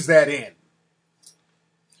squeeze that in.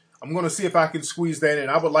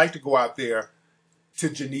 I would like to go out there to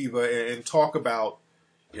Geneva and talk about,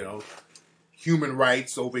 you know, human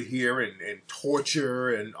rights over here and torture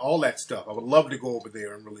and all that stuff. I would love to go over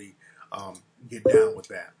there and really get down with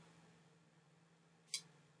that.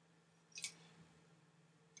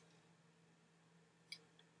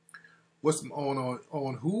 What's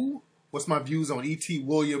on who? What's my views on E.T.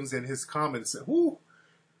 Williams and his comments? Who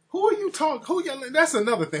are you talking? That's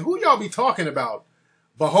another thing. Who y'all be talking about?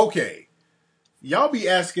 Bahoke. Y'all be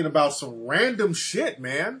asking about some random shit,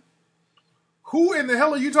 man. Who in the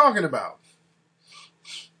hell are you talking about?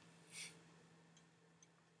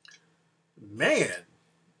 Man,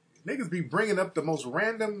 niggas be bringing up the most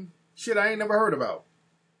random shit I ain't never heard about.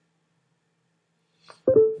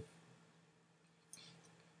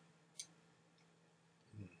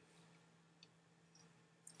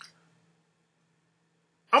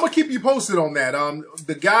 I'm going to keep you posted on that.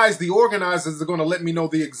 The organizers are going to let me know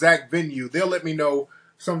the exact venue. They'll let me know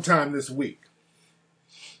sometime this week.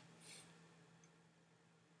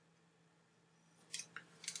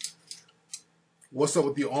 What's up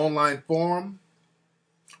with the online forum?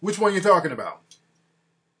 Which one you talking about?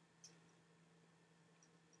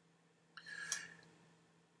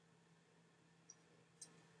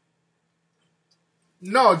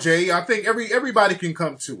 No, Jay, I think everybody can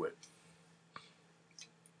come to it.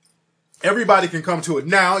 everybody can come to it.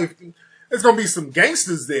 Now, if there's going to be some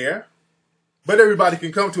gangsters there, but everybody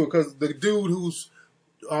can come to it because the dude who's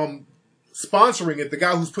sponsoring it, the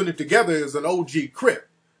guy who's putting it together, is an OG Crip.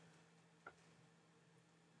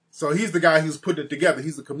 So he's the guy who's putting it together.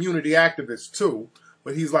 He's a community activist too,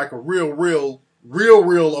 but he's like a real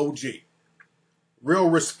OG. Real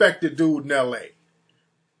respected dude in LA.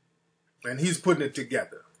 And he's putting it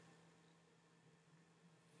together.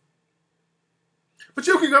 But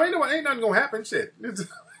you can go, ain't nothing gonna happen, shit.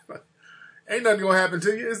 Ain't nothing gonna happen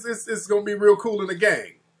to you. It's gonna be real cool in the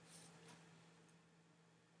gang.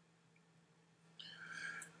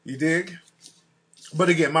 You dig? But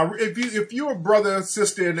again, if you're a brother or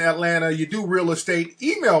sister in Atlanta, you do real estate,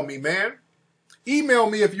 email me, man. Email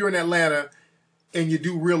me if you're in Atlanta and you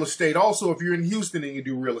do real estate. Also, if you're in Houston and you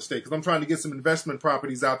do real estate, because I'm trying to get some investment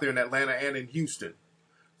properties out there in Atlanta and in Houston.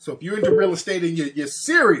 So if you're into real estate and you're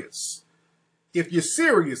serious, if you're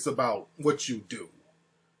serious about what you do,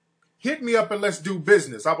 hit me up and let's do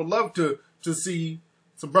business. I would love to see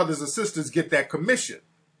some brothers and sisters get that commission.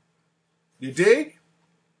 You dig?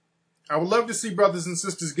 I would love to see brothers and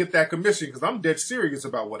sisters get that commission because I'm dead serious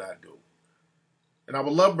about what I do. And I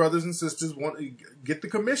would love brothers and sisters want to get the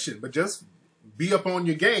commission, but just be up on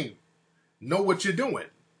your game. Know what you're doing.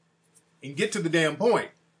 And get to the damn point.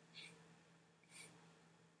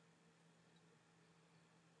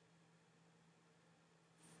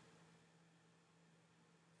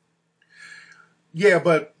 Yeah,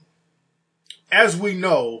 but as we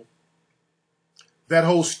know, that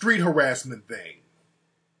whole street harassment thing,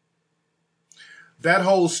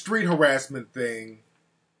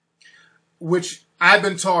 which I've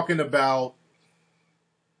been talking about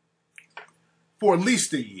for at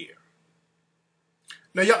least a year.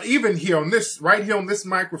 Now, y'all, even here on this, right here on this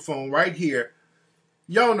microphone, right here,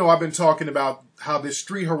 y'all know I've been talking about how this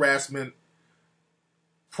street harassment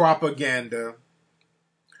propaganda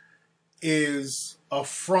is a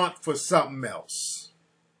front for something else.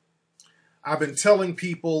 I've been telling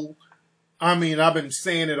people, I've been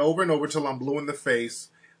saying it over and over till I'm blue in the face.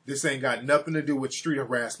 This ain't got nothing to do with street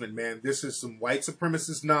harassment, man. This is some white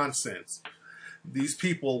supremacist nonsense. These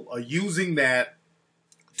people are using that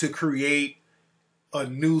to create a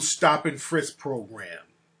new stop and frisk program.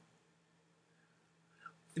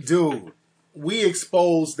 Dude, we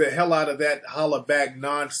exposed the hell out of that holla back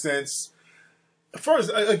nonsense. First,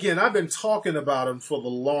 again, I've been talking about them for the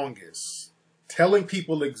longest. Telling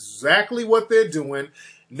people exactly what they're doing.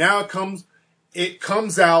 Now it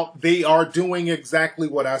comes out they are doing exactly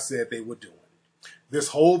what I said they were doing. This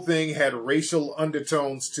whole thing had racial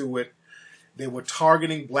undertones to it. They were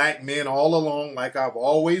targeting black men all along, like I've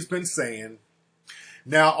always been saying.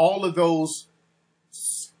 Now, all of those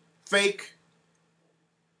fake,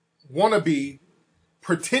 wannabe,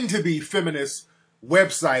 pretend to be feminist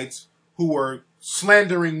websites who are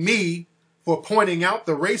slandering me for pointing out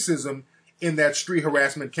the racism in that street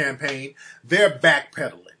harassment campaign, they're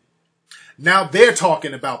backpedaling. Now they're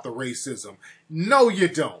talking about the racism. No, you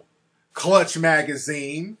don't. Clutch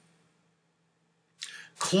Magazine.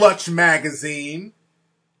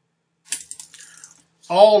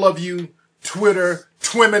 All of you Twitter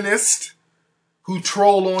twiminists who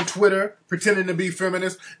troll on Twitter pretending to be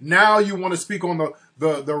feminists. Now you want to speak on the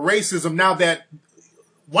racism now that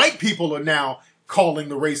white people are now calling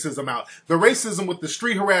the racism out. The racism with the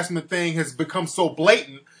street harassment thing has become so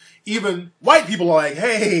blatant, even white people are like,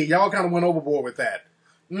 hey, y'all kind of went overboard with that.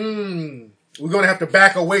 We're going to have to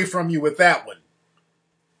back away from you with that one.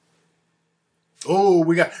 Oh,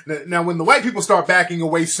 now when the white people start backing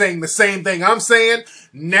away saying the same thing I'm saying,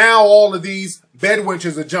 now all of these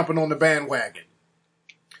bedwenches are jumping on the bandwagon,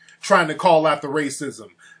 trying to call out the racism.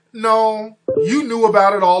 No, you knew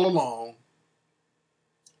about it all along.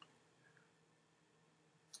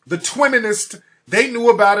 The twiminists, they knew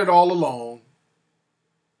about it all along.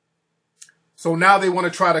 So now they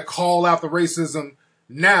want to try to call out the racism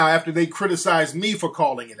now after they criticized me for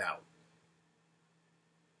calling it out.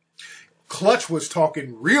 Clutch was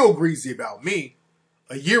talking real greasy about me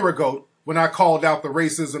a year ago when I called out the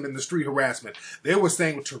racism and the street harassment. They were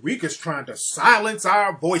saying Tariq is trying to silence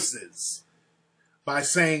our voices by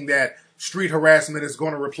saying that street harassment is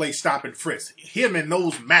going to replace stop and frisk. Him and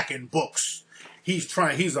those Mackin books. He's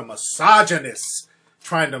a misogynist.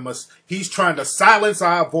 He's trying to silence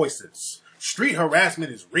our voices. Street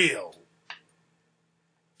harassment is real.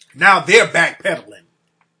 Now they're backpedaling.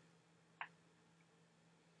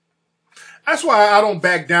 That's why I don't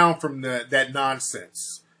back down from that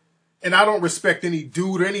nonsense. And I don't respect any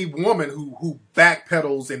dude or any woman who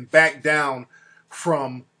backpedals and back down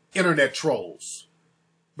from internet trolls.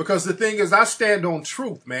 Because the thing is, I stand on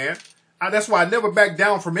truth, man. That's why I never back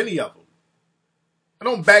down from any of them. I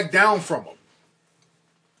don't back down from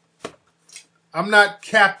them. I'm not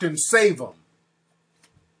Captain Save 'em.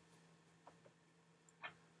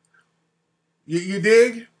 You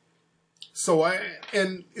dig? So,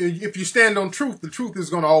 and if you stand on truth, the truth is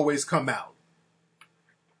going to always come out.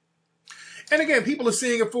 And again, people are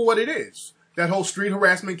seeing it for what it is. That whole street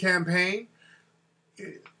harassment campaign,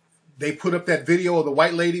 they put up that video of the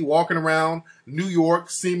white lady walking around New York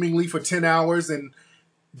seemingly for 10 hours, and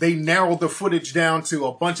they narrowed the footage down to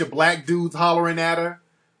a bunch of black dudes hollering at her,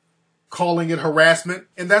 calling it harassment.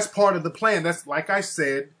 And that's part of the plan. That's, like I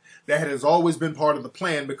said, that has always been part of the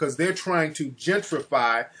plan, because they're trying to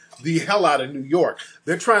gentrify the hell out of New York.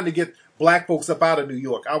 They're trying to get black folks up out of New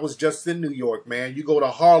York. I was just in New York, man. You go to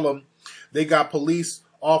Harlem, they got police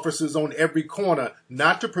officers on every corner,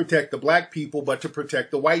 not to protect the black people, but to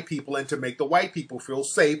protect the white people and to make the white people feel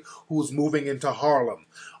safe who's moving into Harlem.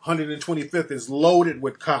 125th is loaded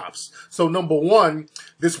with cops. So number one,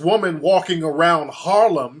 this woman walking around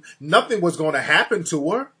Harlem, nothing was going to happen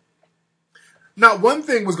to her. Not one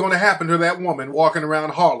thing was going to happen to that woman walking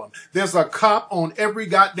around Harlem. There's a cop on every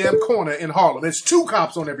goddamn corner in Harlem. There's 2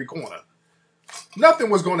 cops on every corner. Nothing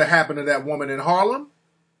was going to happen to that woman in Harlem.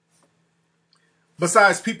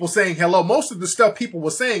 Besides people saying hello. Most of the stuff people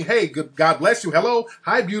were saying, hey, God bless you, hello,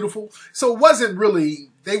 hi, beautiful. So it wasn't really,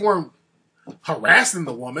 they weren't harassing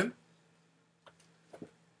the woman.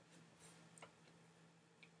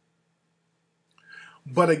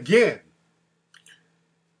 But again,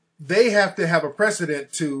 they have to have a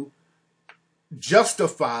precedent to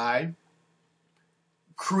justify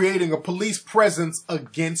creating a police presence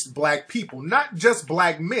against black people. Not just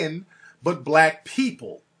black men, but black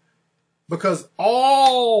people. Because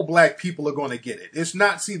all black people are going to get it. It's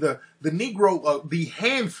not, see, the Negro, the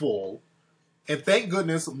handful, and thank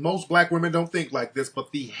goodness most black women don't think like this,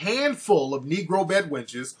 but the handful of Negro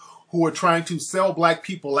bedwenches who are trying to sell black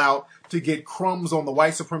people out to get crumbs on the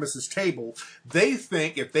white supremacist table, they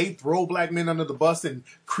think if they throw black men under the bus and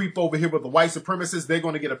creep over here with the white supremacists, they're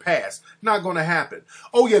going to get a pass. Not going to happen.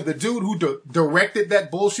 Oh yeah, the dude who directed that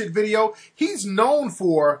bullshit video, he's known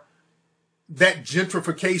for that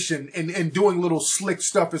gentrification and doing little slick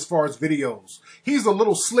stuff as far as videos. He's a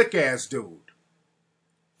little slick ass dude.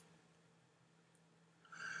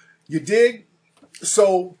 You dig?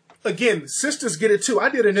 So again, sisters get it too. I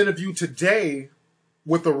did an interview today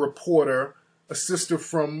with a reporter, a sister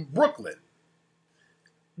from Brooklyn.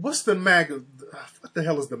 What's the what the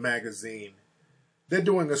hell is the magazine? They're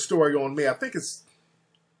doing a story on me. I think it's,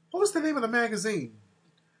 what was the name of the magazine?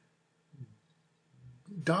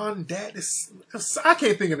 Don Dad, I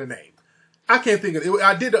can't think of the name. I can't think of it.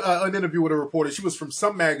 I did an interview with a reporter. She was from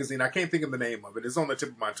some magazine. I can't think of the name of it. It's on the tip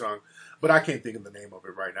of my tongue, but I can't think of the name of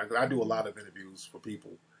it right now. I do a lot of interviews for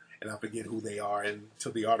people, and I forget who they are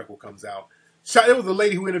until the article comes out. So it was a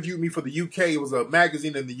lady who interviewed me for the UK. It was a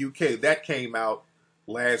magazine in the UK that came out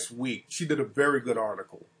last week. She did a very good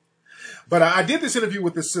article. But I did this interview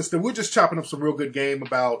with this sister. We're just chopping up some real good game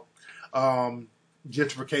about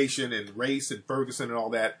gentrification and race and Ferguson and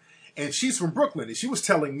all that. And she's from Brooklyn, and she was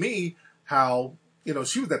telling me how, you know,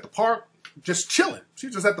 she was at the park just chilling. She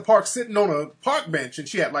was just at the park sitting on a park bench, and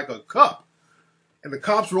she had like a cup. And the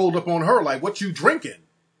cops rolled up on her like, what you drinking?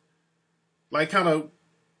 Like kind of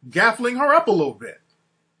gaffling her up a little bit.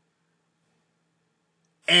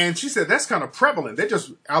 And she said that's kind of prevalent. They're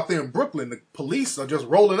just out there in Brooklyn. The police are just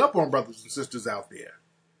rolling up on brothers and sisters out there.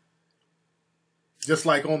 Just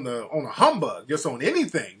like on a humbug, just on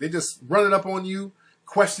anything. They're just running up on you,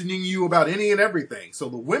 questioning you about any and everything. So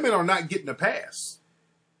the women are not getting a pass.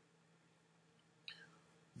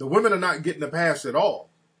 The women are not getting a pass at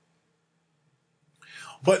all.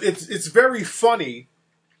 But it's very funny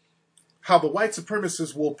how the white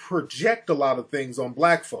supremacists will project a lot of things on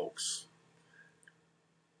black folks.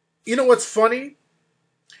 You know what's funny?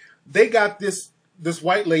 They got this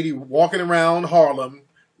white lady walking around Harlem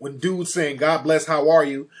when dudes saying, God bless, how are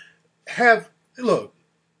you? Look,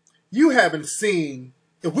 you haven't seen,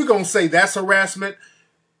 if we're going to say that's harassment,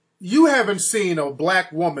 you haven't seen a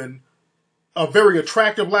black woman, a very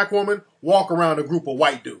attractive black woman, walk around a group of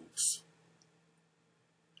white dudes.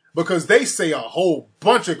 Because they say a whole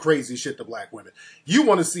bunch of crazy shit to black women. You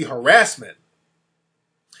want to see harassment.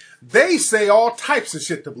 They say all types of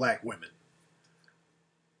shit to black women.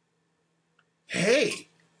 Hey,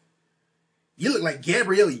 you look like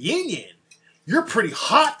Gabrielle Union. You're pretty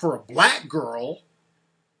hot for a black girl.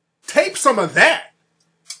 Tape some of that.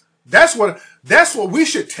 That's what we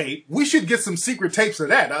should tape. We should get some secret tapes of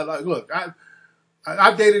that.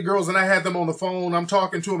 I've dated girls and I had them on the phone. I'm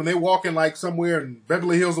talking to them and they walking like somewhere in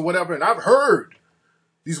Beverly Hills or whatever. And I've heard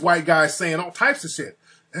these white guys saying all types of shit.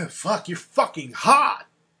 Fuck, you're fucking hot.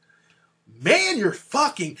 Man, you're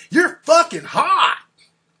fucking hot.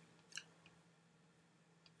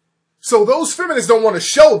 So those feminists don't want to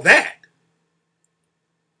show that.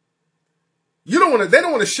 They don't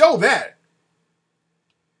want to show that.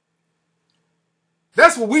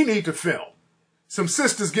 That's what we need to film. Some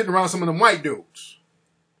sisters getting around some of them white dudes.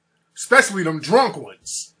 Especially them drunk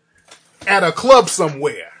ones. At a club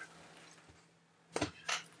somewhere.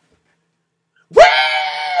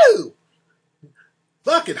 Woo!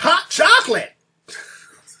 Fucking hot chocolate.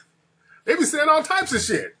 They be saying all types of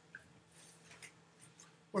shit.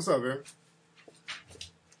 What's up, man?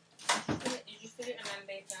 Did you see it? And then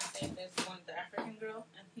they found there's one, the African girl,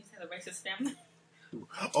 and he's had a racist family.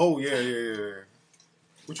 Oh, yeah.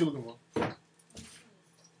 What you looking for?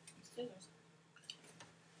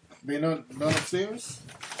 They none upstairs?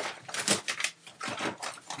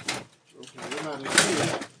 Okay, they're not in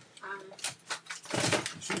here.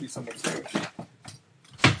 Should be some upstairs.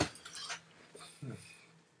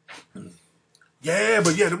 Yeah,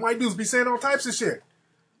 but the white dudes be saying all types of shit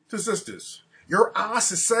to sisters. Your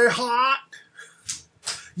ass is so hot.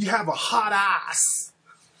 You have a hot ass.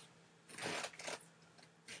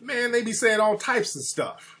 Man, they be saying all types of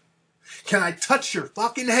stuff. Can I touch your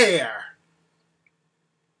fucking hair?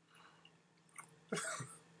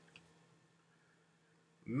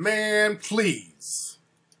 Man, please.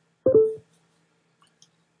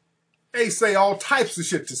 They say all types of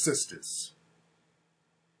shit to sisters.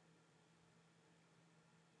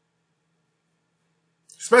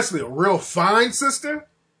 Especially a real fine sister.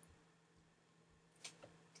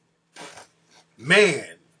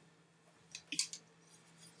 Man.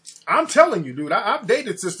 I'm telling you, dude, I've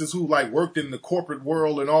dated sisters who like worked in the corporate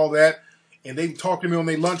world and all that. And they talk to me on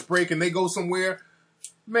their lunch break and they go somewhere.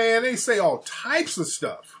 Man, they say all types of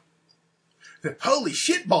stuff. Holy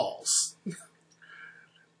shit balls.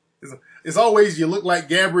 It's always, you look like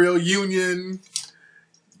Gabrielle Union.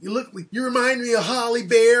 You remind me of Holly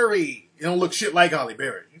Berry. You don't look shit like Holly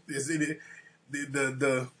Berry.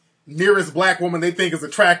 The nearest black woman they think is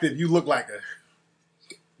attractive, you look like a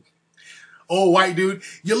old white dude.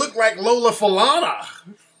 You look like Lola Falana.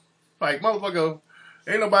 Like, motherfucker,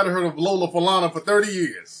 ain't nobody heard of Lola Falana for 30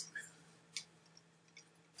 years.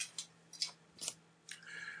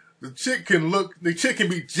 The chick can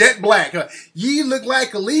be jet black. You look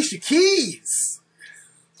like Alicia Keys.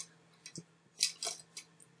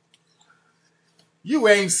 You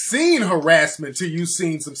ain't seen harassment till you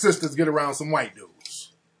seen some sisters get around some white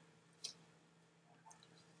dudes.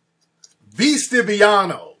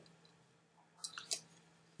 Vestibiano.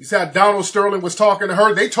 You see how Donald Sterling was talking to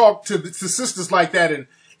her? They talk to sisters like that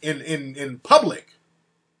in public.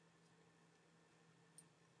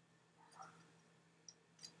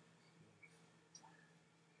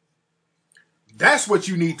 That's what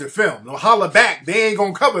you need to film. No, holla back. They ain't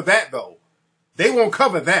gonna cover that though. They won't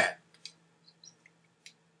cover that.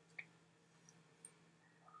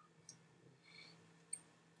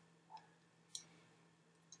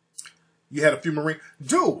 You had a few Marines.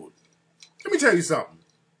 Dude, let me tell you something.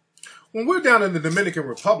 When we're down in the Dominican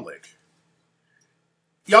Republic,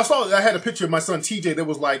 y'all saw, I had a picture of my son TJ that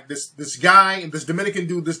was like this guy and this Dominican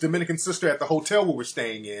dude, this Dominican sister at the hotel we were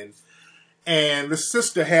staying in. And the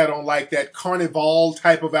sister had on like that carnival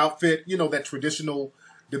type of outfit, you know, that traditional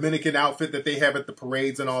Dominican outfit that they have at the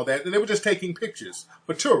parades and all that. And they were just taking pictures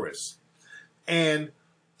for tourists. And,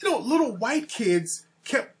 you know, little white kids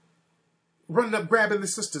kept running up grabbing the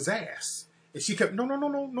sister's ass. And she kept, no.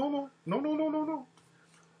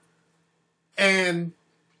 And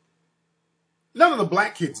none of the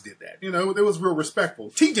black kids did that. You know, it was real respectful.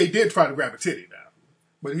 TJ did try to grab a titty now.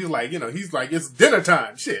 But he's like, it's dinner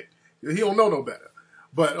time. Shit. He don't know no better.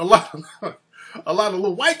 But a lot of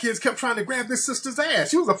little white kids kept trying to grab this sister's ass.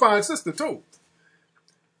 She was a fine sister too.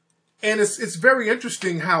 And it's very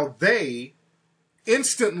interesting how they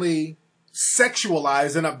instantly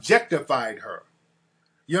sexualized and objectified her.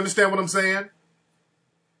 You understand what I'm saying?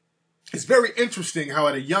 It's very interesting how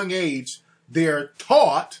at a young age they're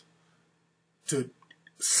taught to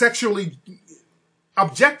sexually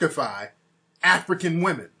objectify African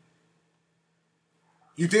women.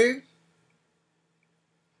 You dig?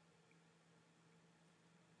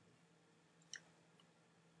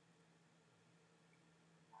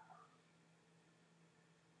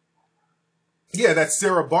 Yeah, that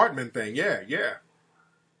Sarah Bartman thing. Yeah.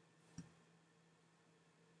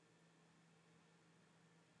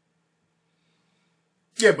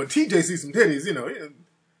 Yeah, but TJ sees some titties, you know.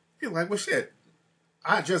 He's like, well, shit.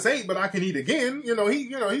 I just ate, but I can eat again.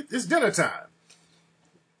 It's dinner time.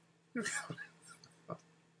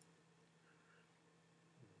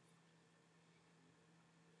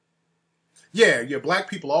 Yeah, black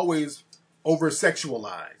people always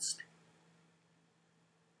over-sexualized.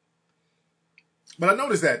 But I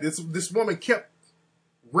noticed that this woman kept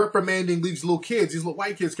reprimanding these little kids. These little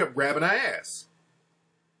white kids kept grabbing her ass.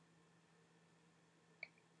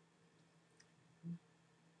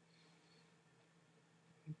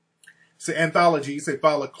 It's an anthology. They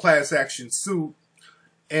file a class action suit.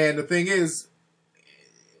 And the thing is,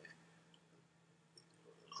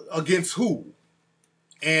 against who?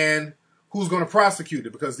 And who's going to prosecute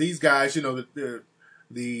it? Because these guys,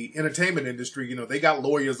 the entertainment industry, they got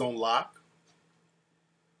lawyers on lock.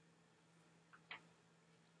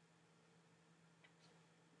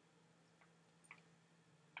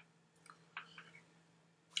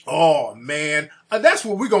 Oh, man. That's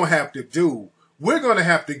what we're going to have to do. We're going to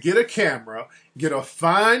have to get a camera, get a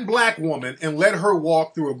fine black woman, and let her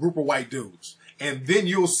walk through a group of white dudes. And then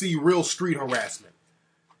you'll see real street harassment.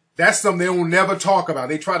 That's something they will never talk about.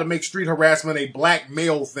 They try to make street harassment a black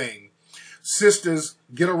male thing. Sisters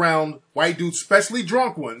get around white dudes, especially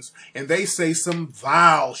drunk ones, and they say some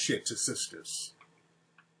vile shit to sisters.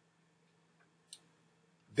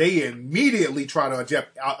 They immediately try to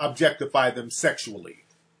objectify them sexually.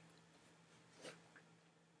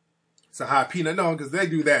 It's a high peanut. No, because they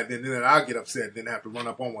do that, then I'll get upset and then have to run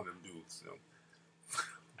up on one of them dudes.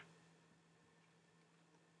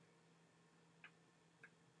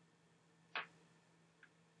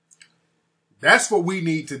 That's what we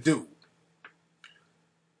need to do.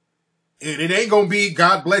 And it ain't going to be,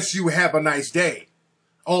 God bless you, have a nice day.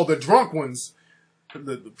 Oh, the drunk ones,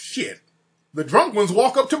 shit. The drunk ones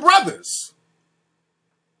walk up to brothers.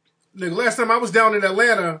 Nigga, last time I was down in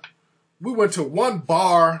Atlanta, we went to one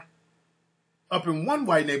bar up in one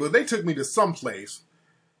white neighborhood. They took me to some place.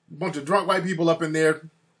 A bunch of drunk white people up in there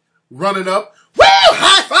running up. Woo!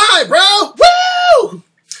 High five, bro! Woo!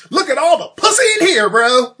 Look at all the pussy in here,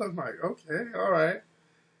 bro. I'm like, okay, all right.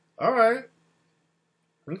 All right.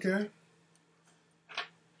 Okay.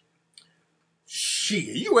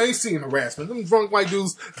 Shit, you ain't seen harassment. Them drunk white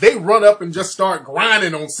dudes, they run up and just start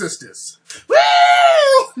grinding on sisters.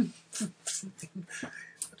 Woo!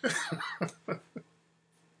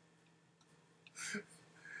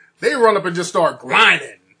 They run up and just start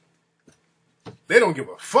grinding. They don't give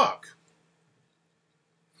a fuck.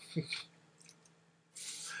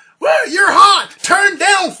 Well, you're hot. Turn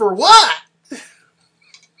down for what?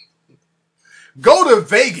 Go to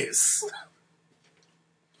Vegas.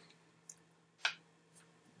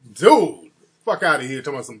 Dude, fuck out of here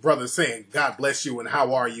talking about some brothers saying, God bless you and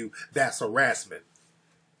how are you? That's harassment.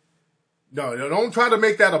 No, don't try to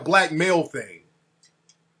make that a black male thing.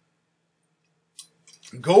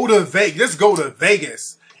 Go to Vegas. Just go to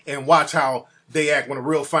Vegas and watch how they act when a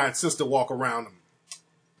real fine sister walk around them.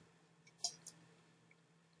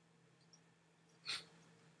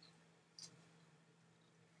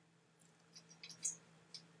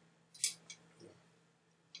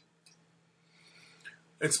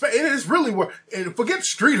 It is really what, and forget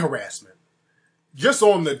street harassment. Just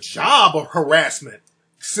on the job of harassment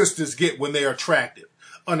sisters get when they're attractive.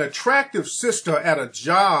 An attractive sister at a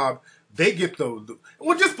job, they get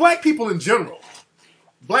well, just black people in general.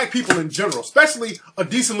 Black people in general, especially a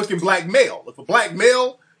decent looking black male. If a black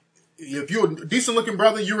male, if you're a decent looking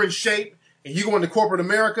brother, you're in shape, and you go into corporate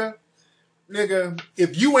America, nigga,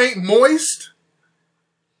 if you ain't moist,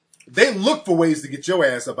 they look for ways to get your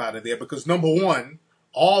ass up out of there because number one,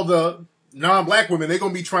 all the non-black women, they're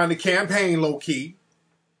going to be trying to campaign low-key,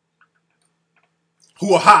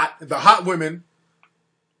 who are hot. The hot women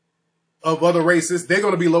of other races, they're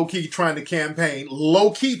going to be low-key trying to campaign,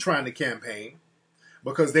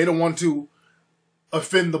 because they don't want to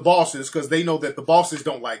offend the bosses, because they know that the bosses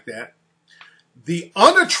don't like that. The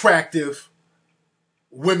unattractive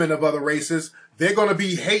women of other races, they're going to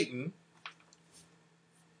be hating.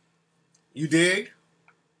 You dig?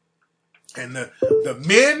 And the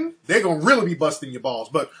men, they're going to really be busting your balls.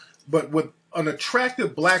 But with an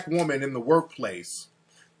attractive black woman in the workplace,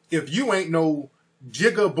 if you ain't no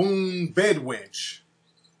jigga-boom bed wench,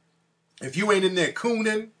 if you ain't in there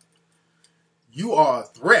cooning, you are a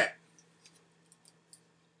threat.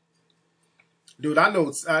 Dude, I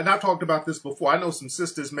know, and I've talked about this before. I know some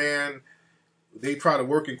sisters, man, they try to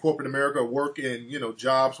work in corporate America, work in,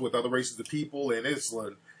 jobs with other races of people, and it's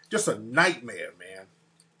just a nightmare, man.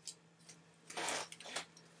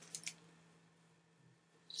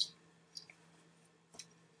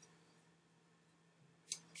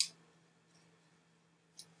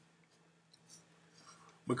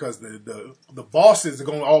 Because the bosses are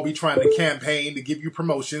going to all be trying to campaign to give you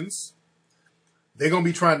promotions. They're going to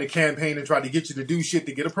be trying to campaign and try to get you to do shit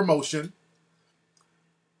to get a promotion.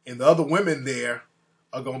 And the other women there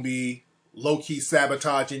are going to be low-key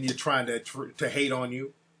sabotaging you, trying to hate on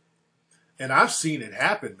you. And I've seen it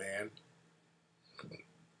happen, man.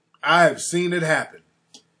 I have seen it happen.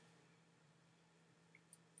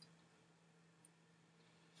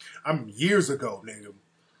 Years ago, nigga.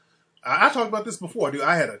 I talked about this before, dude.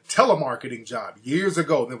 I had a telemarketing job years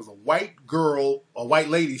ago. And there was a white girl, a white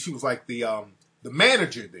lady. She was like the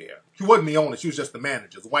manager there. She wasn't the owner. She was just the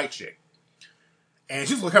manager. It was a white chick. And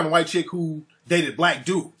she was the kind of white chick who dated black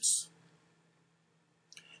dudes.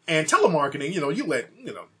 And telemarketing, you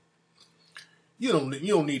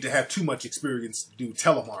don't need to have too much experience to do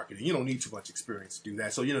telemarketing. You don't need too much experience to do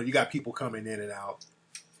that. So, you got people coming in and out.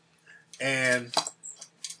 And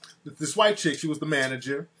this white chick, she was the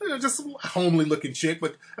manager. Just a homely looking chick,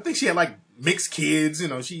 but I think she had like mixed kids.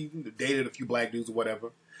 She dated a few black dudes or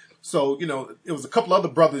whatever. So, it was a couple other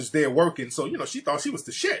brothers there working. So, she thought she was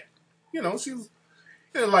the shit. She was,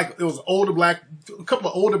 like it was a couple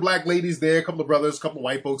of older black ladies there, a couple of brothers, a couple of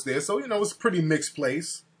white folks there. So, it was a pretty mixed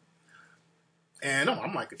place. And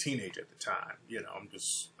I'm like a teenager at the time.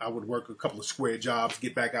 I would work a couple of square jobs,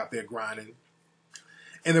 get back out there grinding.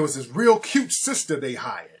 And there was this real cute sister they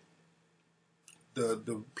hired.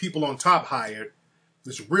 The people on top hired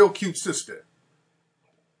this real cute sister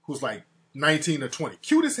who's like 19 or 20.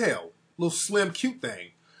 Cute as hell. Little slim, cute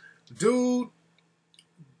thing. Dude,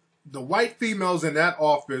 the white females in that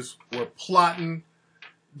office were plotting.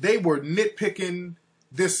 They were nitpicking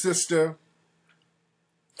this sister.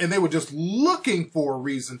 And they were just looking for a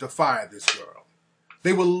reason to fire this girl.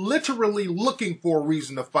 They were literally looking for a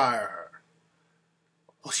reason to fire her.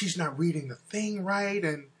 Oh, she's not reading the thing right.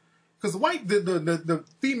 And because the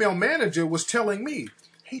female manager was telling me,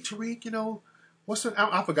 hey, Tariq, what's her,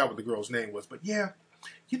 I forgot what the girl's name was, but yeah,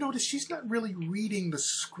 she's not really reading the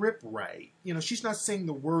script right. She's not saying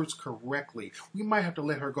the words correctly. We might have to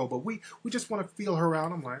let her go, but we just want to feel her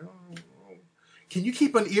out. I'm like, oh, can you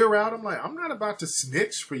keep an ear out? I'm like, I'm not about to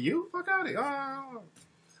snitch for you. Fuck out of here. Oh.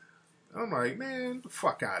 I'm like, man, the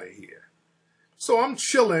fuck out of here. So I'm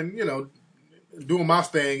chilling, doing my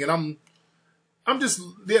thing, and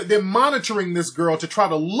they're monitoring this girl to try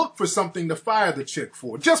to look for something to fire the chick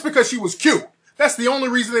for. Just because she was cute. That's the only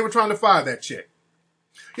reason they were trying to fire that chick.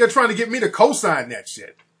 They're trying to get me to co-sign that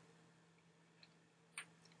shit.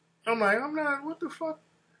 I'm like, I'm not, what the fuck?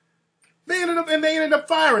 They ended up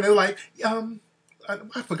firing. They're like,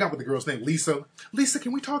 I forgot what the girl's name, Lisa. Lisa,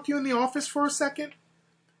 can we talk to you in the office for a second?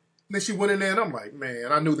 And then she went in there and I'm like,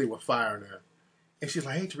 man, I knew they were firing her. And she's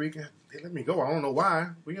like, hey, Tariq, they let me go. I don't know why.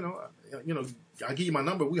 But, I'll give you my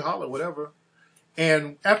number. We holler, whatever.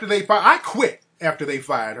 And after I quit after they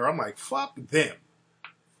fired her. I'm like, fuck them.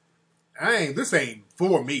 This ain't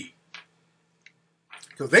for me.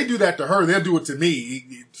 Because they do that to her, they'll do it to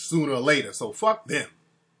me sooner or later. So fuck them.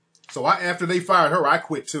 So after they fired her, I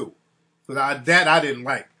quit too. Because I didn't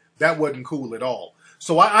like. That wasn't cool at all.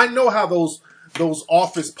 So I know how those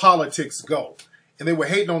office politics go. And they were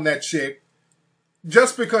hating on that chick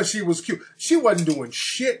just because she was cute. She wasn't doing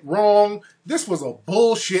shit wrong. This was a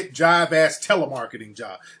bullshit jive-ass telemarketing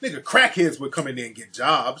job. Nigga, crackheads would come in there and get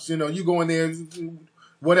jobs. You go in there,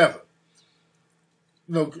 whatever.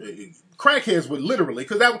 Crackheads would literally,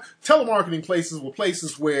 because telemarketing places were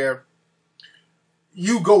places where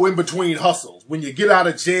you go in between hustles. When you get out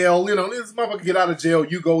of jail, this motherfucker get out of jail,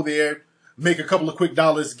 you go there, make a couple of quick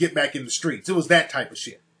dollars, get back in the streets. It was that type of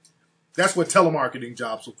shit. That's what telemarketing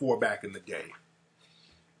jobs were for back in the day.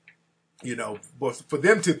 But for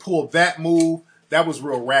them to pull that move, that was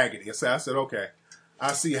real raggedy. So I said, okay,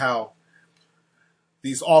 I see how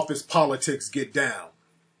these office politics get down.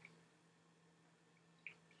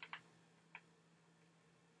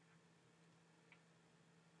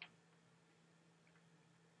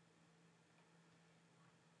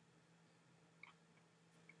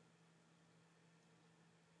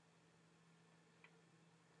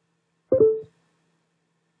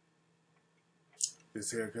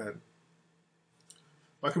 This haircut.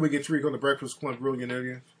 Why can we get Tariq on the Breakfast Club Brilliant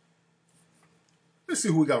Idiots? Let's see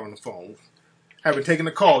who we got on the phone. Haven't taken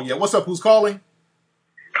the call yet. What's up? Who's calling?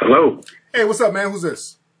 Hello. Hey, what's up, man? Who's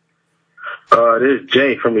this? This is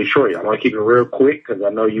Jay from Detroit. I want to keep it real quick because I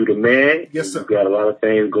know you the man. Yes, sir. You got a lot of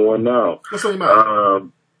things going on. What's on your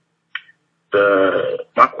mind?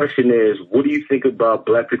 My question is, what do you think about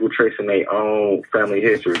black people tracing their own family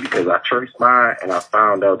history? Because I traced mine and I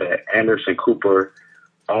found out that Anderson Cooper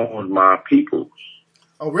owned my peoples.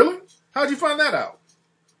 Oh, really? How'd you find that out?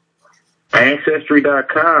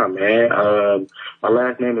 Ancestry.com, man. My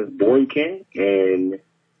last name is Boykin, and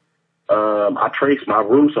I traced my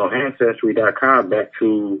roots on Ancestry.com back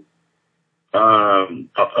to an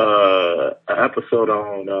episode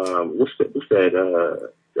on what's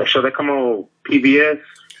that? a show that come on PBS.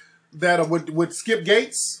 That with Skip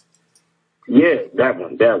Gates? Yeah, that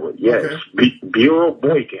one. Yes. Okay. Bureau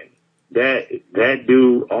Boykin. That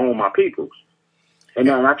dude owned my peoples. And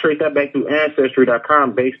then I traced that back through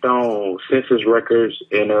Ancestry.com based on census records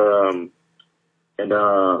and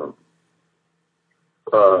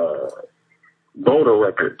voter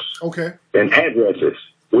records. Okay. And addresses.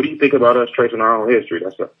 What do you think about us tracing our own history?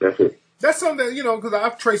 That's it. That's something that, because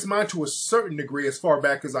I've traced mine to a certain degree as far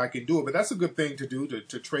back as I can do it, but that's a good thing to do,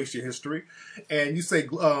 to trace your history. And you say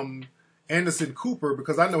Anderson Cooper,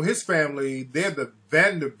 because I know his family, they're the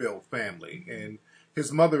Vanderbilt family, and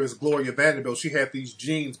his mother is Gloria Vanderbilt. She had these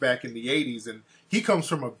genes back in the 80s, and he comes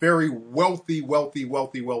from a very wealthy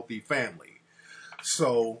family.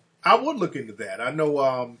 So I would look into that. I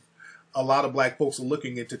know a lot of black folks are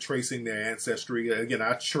looking into tracing their ancestry. Again,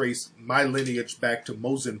 I trace my lineage back to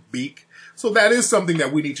Mozambique. So that is something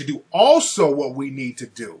that we need to do. Also, what we need to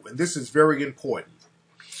do, and this is very important,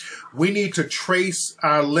 we need to trace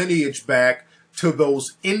our lineage back to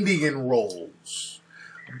those Indian rolls.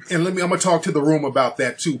 And I'm going to talk to the room about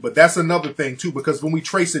that too. But that's another thing too, because when we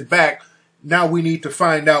trace it back, now we need to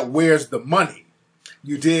find out where's the money.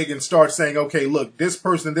 You dig, and start saying, okay, look, this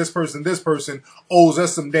person owes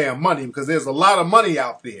us some damn money, because there's a lot of money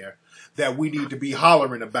out there that we need to be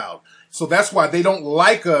hollering about. So that's why they don't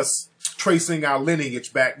like us tracing our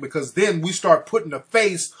lineage back, because then we start putting a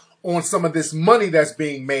face on some of this money that's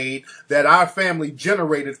being made that our family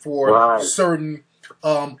generated for certain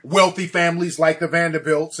wealthy families like the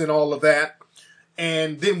Vanderbilts and all of that.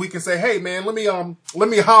 And then we can say, hey, man, let me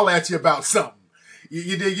holler at you about something.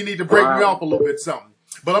 You need to break me off a little bit something.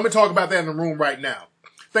 But I'm going to talk about that in the room right now.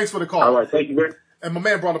 Thanks for the call. All right, thank you, man. And my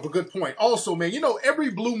man brought up a good point. Also, man,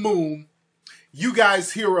 every blue moon, you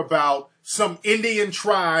guys hear about some Indian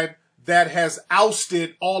tribe that has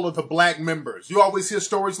ousted all of the black members. You always hear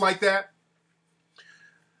stories like that.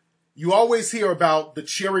 You always hear about the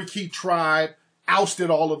Cherokee tribe ousted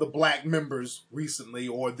all of the black members recently,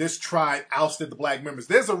 or this tribe ousted the black members.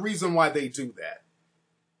 There's a reason why they do that.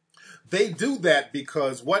 They do that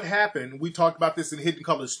because what happened, we talked about this in Hidden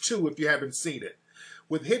Colors 2 if you haven't seen it.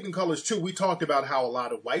 With Hidden Colors 2, we talked about how a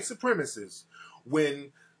lot of white supremacists,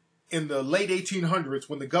 when in the late 1800s,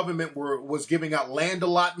 when the government was giving out land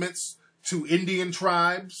allotments to Indian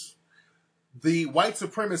tribes, the white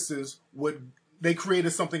supremacists they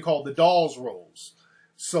created something called the Dawes Rolls.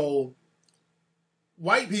 So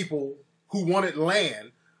white people who wanted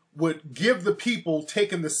land would give the people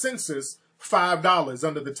taking the census $5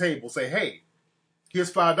 under the table. Say, hey,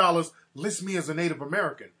 here's $5. List me as a Native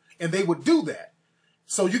American. And they would do that.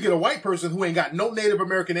 So you get a white person who ain't got no Native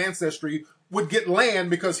American ancestry would get land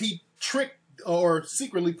because he tricked or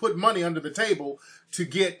secretly put money under the table to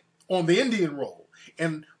get on the Indian roll.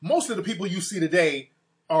 And most of the people you see today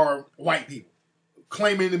are white people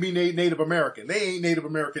claiming to be Native American. They ain't Native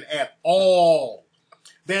American at all.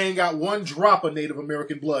 They ain't got one drop of Native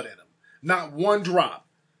American blood in them. Not one drop.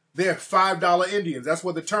 They're $5 Indians. That's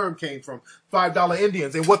where the term came from, $5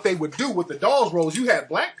 Indians. And what they would do with the Dawes Rolls, you had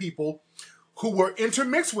black people who were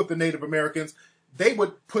intermixed with the Native Americans. They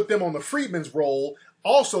would put them on the Freedmen's Roll.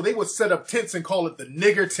 Also, they would set up tents and call it the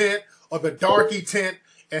nigger tent or the darky tent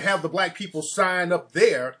and have the black people sign up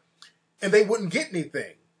there, and they wouldn't get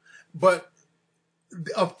anything. But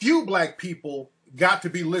a few black people got to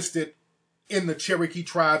be listed in the Cherokee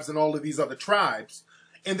tribes and all of these other tribes,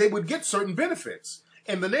 and they would get certain benefits.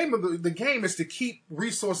 And the name of the game is to keep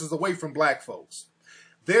resources away from black folks.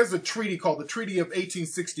 There's a treaty called the Treaty of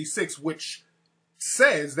 1866, which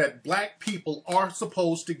says that black people are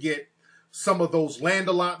supposed to get some of those land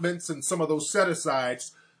allotments and some of those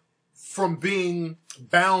set-asides from being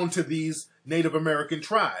bound to these Native American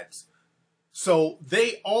tribes. So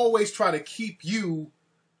they always try to keep you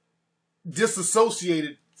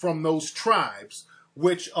disassociated from those tribes,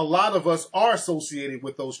 which a lot of us are associated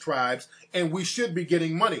with those tribes, and we should be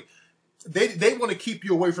getting money. They want to keep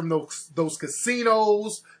you away from those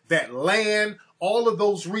casinos, that land, all of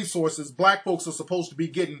those resources black folks are supposed to be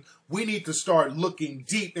getting. We need to start looking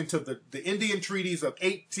deep into the Indian treaties of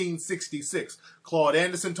 1866. Claude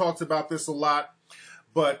Anderson talks about this a lot,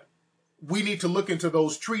 but we need to look into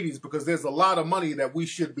those treaties because there's a lot of money that we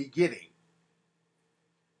should be getting.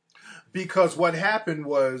 Because what happened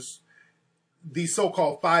was these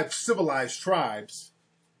so-called 5 civilized tribes,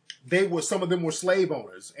 some of them were slave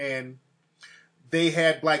owners, and they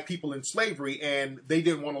had black people in slavery, and they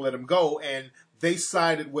didn't want to let them go, and they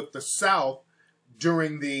sided with the South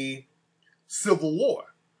during the Civil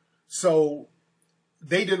War. So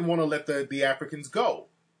they didn't want to let the Africans go.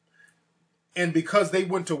 And because they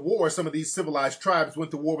went to war, some of these civilized tribes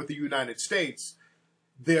went to war with the United States,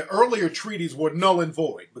 the earlier treaties were null and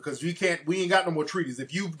void because we ain't got no more treaties.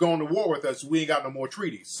 If you've gone to war with us, we ain't got no more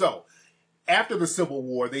treaties. So after the Civil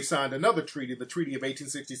War, they signed another treaty, the Treaty of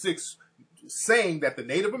 1866, saying that the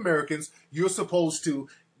Native Americans, you're supposed to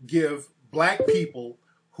give black people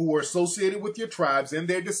who are associated with your tribes and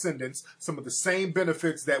their descendants some of the same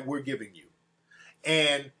benefits that we're giving you.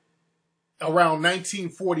 And around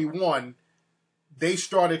 1941, they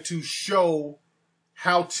started to show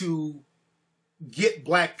how to get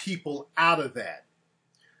black people out of that.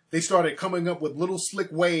 They started coming up with little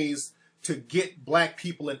slick ways to get black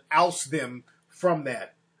people and oust them from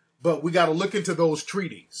that. But we got to look into those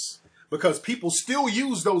treaties because people still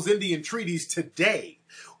use those Indian treaties today.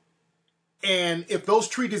 And if those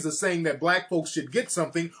treaties are saying that black folks should get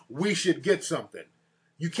something, we should get something.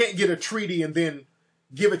 You can't get a treaty and then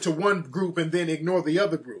give it to one group and then ignore the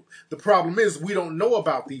other group. The problem is we don't know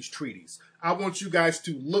about these treaties. I want you guys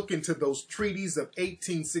to look into those treaties of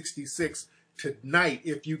 1866 tonight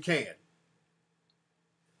if you can.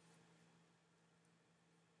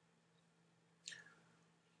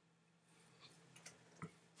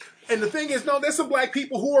 And the thing is, no, there's some black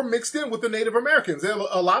people who are mixed in with the Native Americans. There are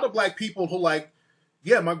a lot of black people who like,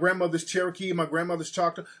 yeah, my grandmother's Cherokee, my grandmother's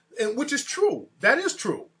Choctaw, and which is true. That is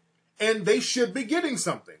true. And they should be getting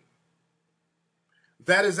something.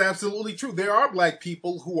 That is absolutely true. There are black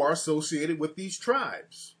people who are associated with these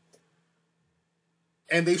tribes.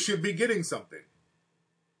 And they should be getting something.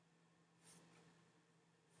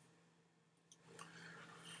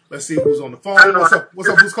 Let's see who's on the phone. What's up? What's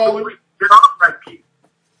up? Who's calling? They're all black people.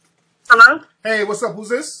 Hello? Hey, what's up? Who's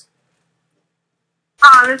this?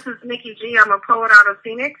 This is Nikki G. I'm a poet out of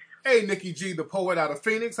Phoenix. Hey, Nikki G, the poet out of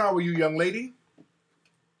Phoenix. How are you, young lady?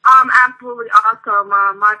 Absolutely awesome.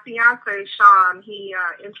 My fiance, Sean, he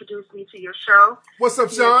introduced me to your show. What's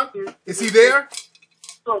up, Sean? Is he there?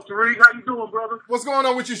 So, Tariq, how you doing, brother? What's going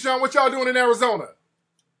on with you, Sean? What y'all doing in Arizona?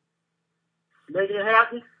 Making it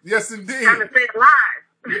happen? Yes, indeed. Trying to stay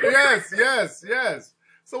alive. Yes.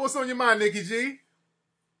 So what's on your mind, Nikki G?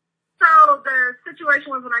 So the situation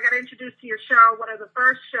was when I got introduced to your show, one of the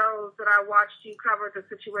first shows that I watched, you covered the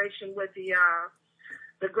situation with the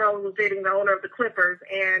girl who was dating the owner of the Clippers.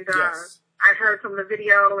 And Yes. I heard some of the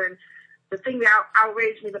video, and the thing that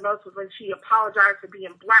outraged me the most was when she apologized for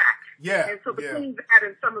being black. Yeah. And so between that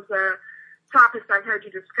and some of the topics I've heard you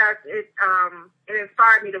discuss, it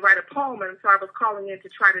inspired me to write a poem, and so I was calling in to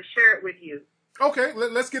try to share it with you. Okay,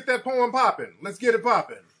 let's get that poem popping. Let's get it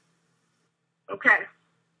popping. Okay.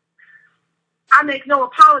 I make no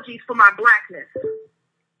apologies for my blackness.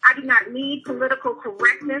 I do not need political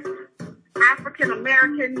correctness. African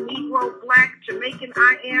American, Negro, Black, Jamaican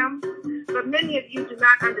I am, but many of you do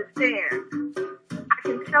not understand. I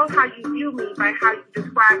can tell how you view me by how you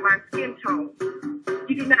describe my skin tone.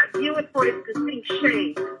 You do not view it for its distinct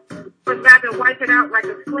shade, but rather wipe it out like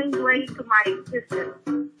a sling blade to my existence.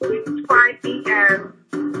 You describe me as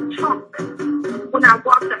chalk. When I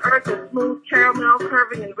walk the earth, a smooth caramel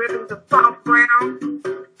curving in ribbons of soft brown,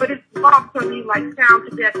 but it's lost on you like sound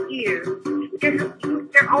to deaf ears. You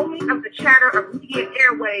hear only of the chatter of media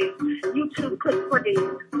airwaves, YouTube click plays,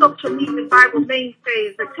 social media viral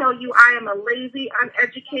mainstays that tell you I am a lazy,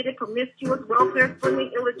 uneducated, promiscuous,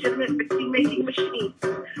 welfare-spending, illegitimate, victim-making machine,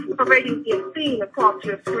 parading the obscene across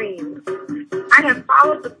your screens. I have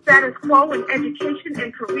followed the status quo in education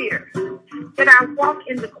and career. Yet I walk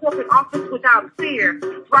in the corporate office without fear,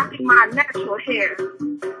 rocking my natural hair.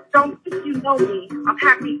 Don't think you know me, I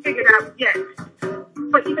haven't me figured out yet.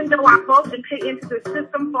 But even though I vote and pay into the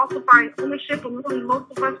system, falsifying ownership, and really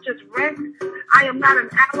most of us just rent, I am not an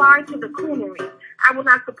ally to the coonery. I will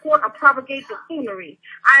not support or propagate the coonery.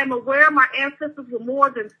 I am aware my ancestors were more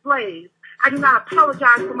than slaves. I do not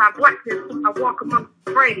apologize for my blackness when I walk amongst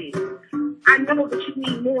the brave. I know that you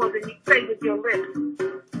need more than you say with your lips.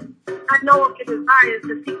 I know of your desires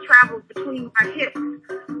to see travels between my hips.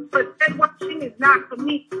 But dead watching is not for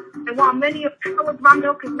me. And while many of ours, my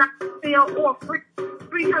milk is not for sale or free,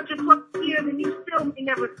 300 plus years and you still may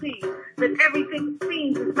never see that everything it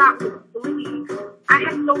seems is not what you believe. I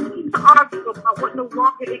have no need to argue about what no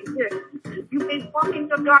longer exists. You may walk in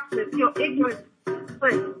your darkness, your ignorance,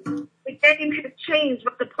 but the game has changed,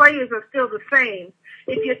 but the players are still the same.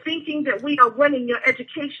 If you're thinking that we are winning, your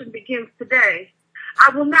education begins today.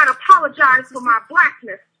 I will not apologize for my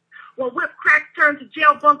blackness. Well, whip cracks turn to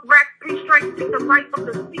jail bunk racks, 3 strikes take the life of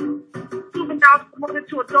the seat. Juveniles promoted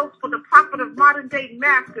to adults for the profit of modern day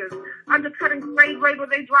masters. Undercutting slave labor,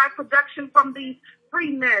 they drive production from these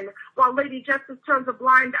free men, while Lady Justice turns a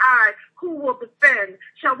blind eye. Who will defend?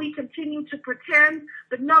 Shall we continue to pretend?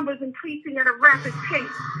 The numbers increasing at a rapid pace.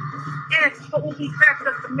 And what will be best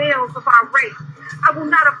of the males of our race? I will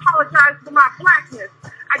not apologize for my blackness.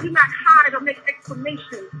 I do not hide or make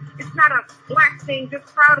explanations. It's not a black thing, just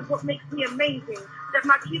proud of what makes me amazing. That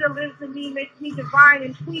Makita lives in me makes me divine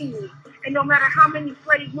and queenly. And no matter how many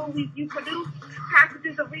slave movies you produce,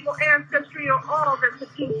 passages of regal ancestry are all that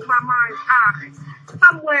seduce my mind's eye.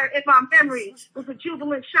 Somewhere in my memory was a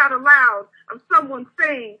jubilant shout aloud of someone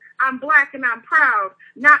saying, I'm black and I'm proud.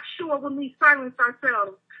 Not sure when we silenced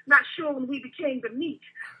ourselves. Not sure when we became the meek.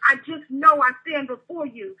 I just know I stand before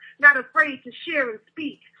you, not afraid to share and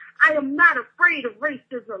speak. I am not afraid of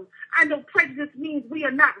racism. I know prejudice means we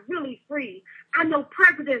are not really free. I know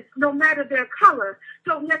presidents, no matter their color,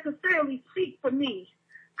 don't necessarily speak for me.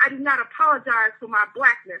 I do not apologize for my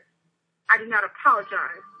blackness. I do not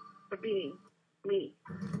apologize for being me.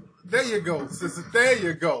 There you go, sister. There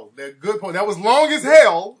you go. That good point. That was long as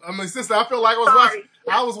hell. I mean, sister, I feel like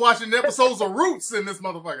I was watching episodes of Roots in this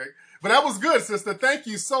motherfucker. But that was good, sister. Thank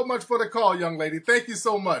you so much for the call, young lady. Thank you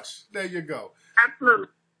so much. There you go. Absolutely.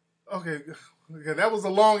 Okay, that was a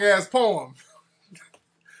long-ass poem.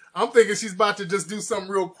 I'm thinking she's about to just do something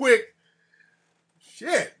real quick.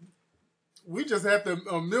 Shit. We just have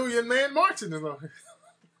a million man marching.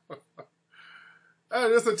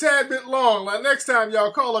 It's a tad bit long. Like next time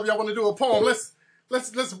y'all call up, y'all want to do a poem. Let's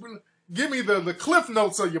give me the cliff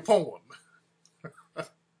notes of your poem.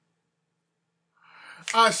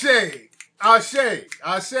 Ashe, Ashe,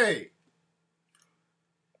 Ashe.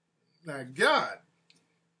 My God.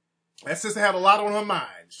 That sister had a lot on her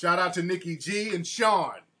mind. Shout out to Nikki G and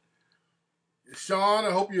Sean. Sean,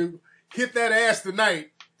 I hope you hit that ass tonight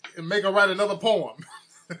and make her write another poem.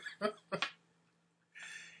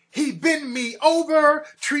 He bend me over,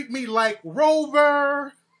 treat me like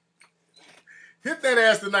Rover. Hit that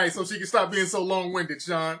ass tonight so she can stop being so long-winded,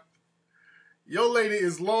 Sean. Your lady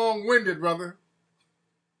is long-winded, brother.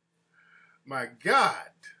 My God.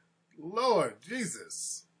 Lord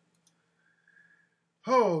Jesus.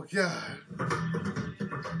 Oh, God.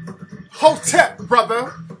 Hotep,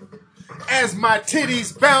 brother. As my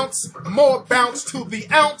titties bounce, more bounce to the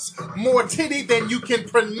ounce, more titty than you can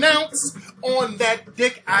pronounce. On that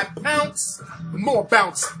dick I pounce, more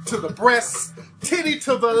bounce to the breast, titty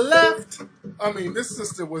to the left. I mean, this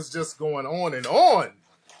sister was just going on and on.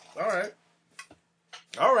 All right.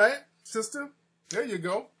 All right, sister. There you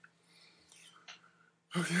go.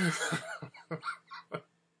 Okay.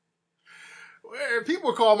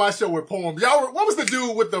 People call my show with poems. Y'all, what was the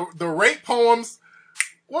dude with the rape poems?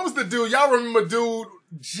 What was the dude? Y'all remember dude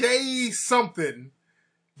Jay something?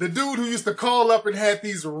 The dude who used to call up and had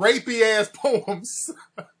these rapey ass poems.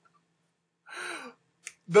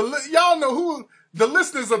 Y'all know who the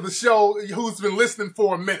listeners of the show who's been listening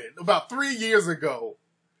for a minute, about 3 years ago.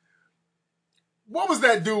 What was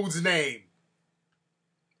that dude's name?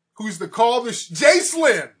 Who used to call the Jay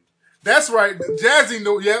Slim. That's right. Jazzy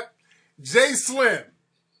knew. Yep. Jay Slim.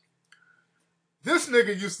 This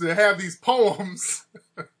nigga used to have these poems.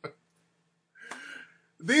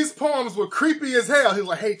 These poems were creepy as hell. He was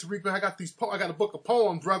like, hey, Tariq, I got a book of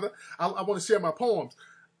poems, brother. I want to share my poems.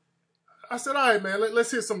 I said, all right, man,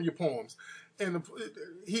 let's hear some of your poems. And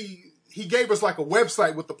he gave us like a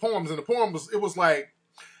website with the poems. And the poem was like,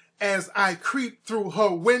 as I creep through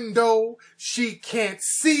her window, she can't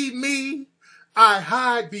see me. I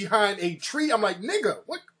hide behind a tree. I'm like, nigga,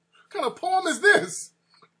 what kind of poem is this?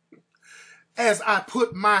 As I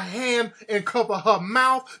put my hand and cover her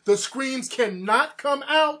mouth, the screams cannot come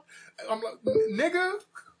out. I'm like, nigga,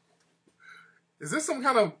 is this some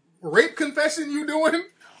kind of rape confession you doing?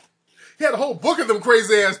 He had a whole book of them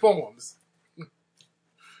crazy ass poems.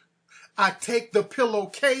 I take the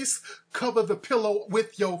pillowcase, cover the pillow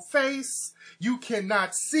with your face. You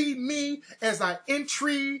cannot see me as I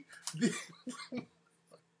entry.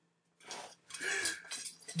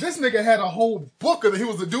 This nigga had a whole book of it. He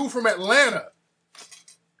was a dude from Atlanta.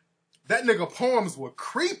 That nigga poems were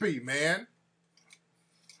creepy, man.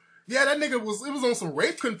 Yeah, that nigga was on some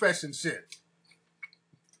rape confession shit.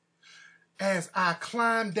 As I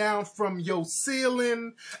climb down from your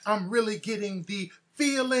ceiling, I'm really getting the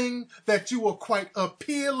feeling that you are quite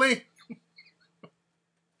appealing.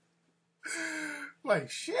 Like,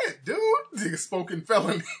 shit, dude. Nigga spoken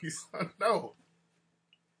felonies. No.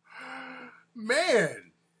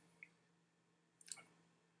 Man.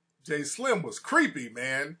 Jay Slim was creepy,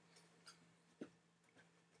 man.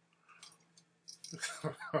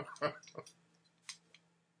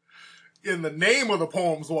 In the name of the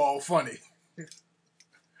poems were all funny.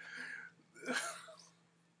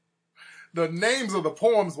 The names of the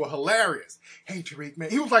poems were hilarious. Hey, Tariq, man.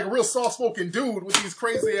 He was like a real soft-spoken dude with these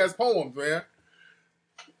crazy-ass poems, man.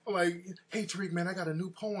 I'm like, hey, Tariq, man, I got a new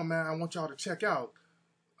poem, man, I want y'all to check out.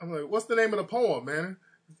 I'm like, what's the name of the poem, man?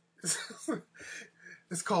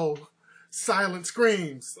 It's called Silent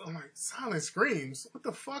Screams. I'm like, Silent Screams? What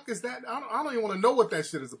the fuck is that? I don't even want to know what that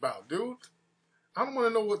shit is about, dude. I don't want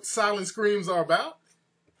to know what Silent Screams are about.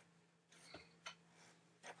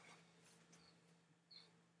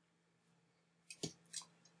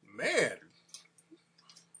 Man.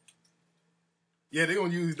 Yeah, they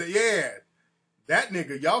gonna use that. Yeah. That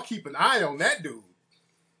nigga, y'all keep an eye on that dude.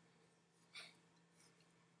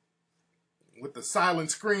 With the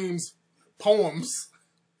Silent Screams poems.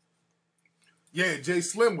 Yeah, Jay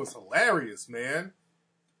Slim was hilarious, man.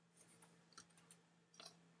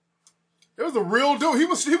 It was a real dude. He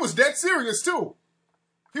was dead serious too.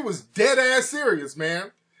 He was dead ass serious,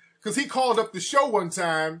 man. Cause he called up the show one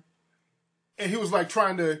time and he was like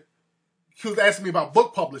he was asking me about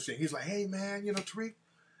book publishing. He's like, hey man, Tariq,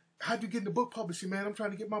 how'd you get into book publishing, man? I'm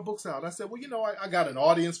trying to get my books out. I said, well, I got an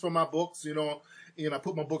audience for my books, and I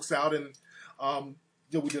put my books out, and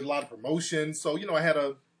we did a lot of promotion. So, I had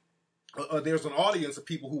there's an audience of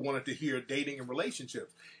people who wanted to hear dating and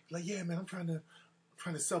relationships. Like, yeah, man, I'm trying to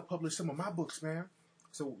self-publish some of my books, man.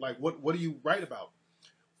 So, like, what do you write about?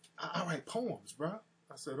 I write poems, bro.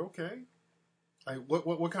 I said, okay. Like,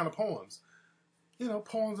 what kind of poems?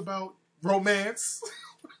 Poems about romance.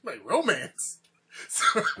 Like, romance?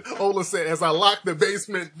 So, Ola said, as I lock the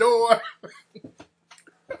basement door.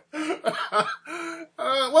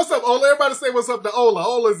 What's up, Ola? Everybody say what's up to Ola.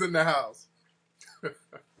 Ola's in the house.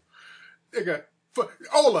 Nigga,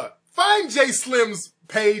 Ola, find Jay Slim's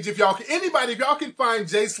page if y'all can find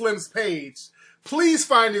Jay Slim's page, please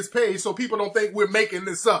find his page so people don't think we're making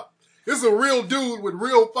this up. This is a real dude with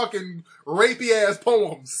real fucking rapey ass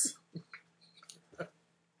poems.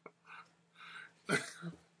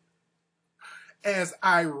 As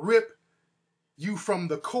I rip you from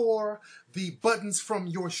the core, the buttons from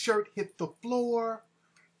your shirt hit the floor.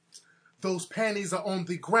 Those panties are on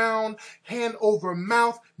the ground, hand over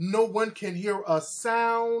mouth, no one can hear a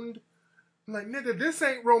sound. I'm like, nigga, this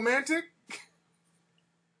ain't romantic.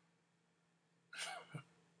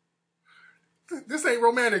 This ain't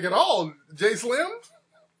romantic at all, Jay Slim.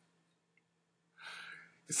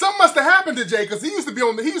 Something must have happened to Jay, because he used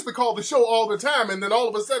to call the show all the time, and then all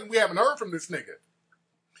of a sudden we haven't heard from this nigga.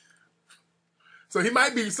 So he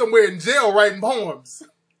might be somewhere in jail writing poems.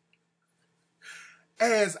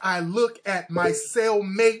 As I look at my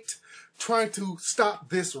cellmate trying to stop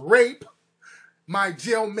this rape, my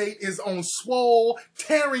jailmate is on swole,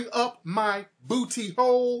 tearing up my booty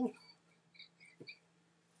hole.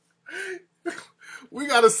 We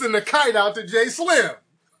gotta send a kite out to Jay Slim.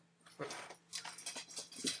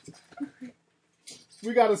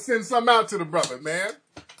 We gotta send some out to the brother, man.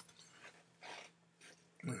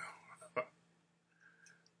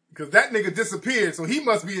 Because that nigga disappeared, so he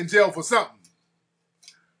must be in jail for something.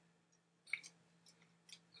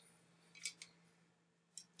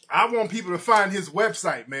 I want people to find his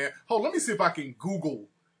website, man. Hold, let me see if I can Google.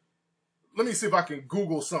 Let me see if I can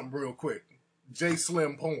Google something real quick. Jay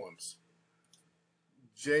Slim poems.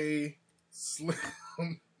 Jay Slim.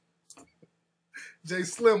 Jay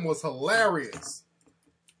Slim was hilarious.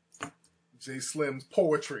 Jay Slim's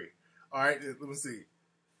poetry. All right, let me see.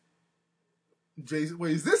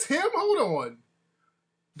 Wait, is this him? Hold on.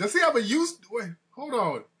 Does he have a wait, hold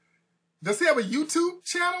on. Does he have a YouTube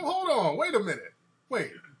channel? Hold on. Wait a minute.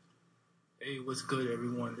 Wait. Hey, what's good,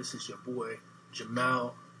 everyone? This is your boy,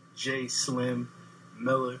 Jamal J. Slim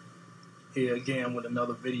Miller, here again with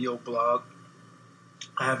another video blog.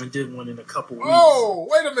 I haven't did one in a couple weeks. Oh,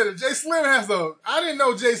 wait a minute. Jay Slim has I didn't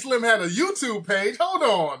know Jay Slim had a YouTube page. Hold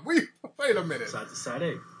on. Wait a minute. Side to side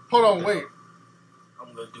A. Hold on, wait.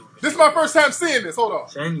 I'm gonna do this is my first time seeing this. Hold on.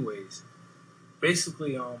 So anyways,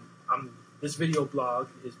 basically, this video blog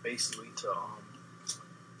is basically to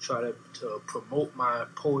try to promote my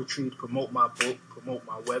poetry, promote my book, promote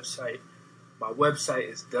my website. My website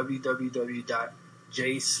is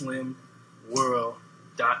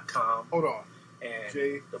www.jslimworld.com. Hold on. And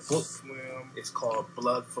the book is called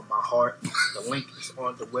Blood from My Heart. The link is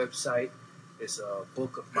on the website. It's a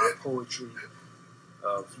book of my poetry.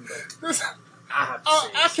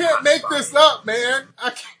 I can't make this up, man. I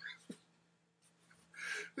can't.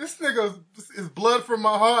 This nigga is blood from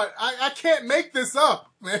my heart. I can't make this up,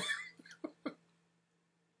 man.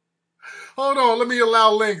 Hold on, let me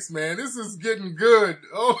allow links, man. This is getting good.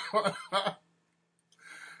 Oh,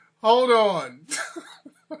 hold on.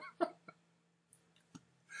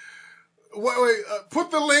 Wait, put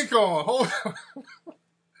the link on. Hold on.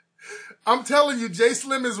 I'm telling you, J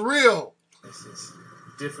Slim is real. This is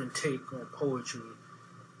a different take on poetry.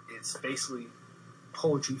 It's basically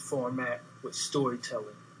poetry format with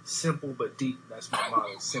storytelling. Simple but deep. That's my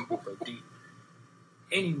motto. Simple but deep.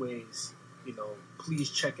 Anyways, please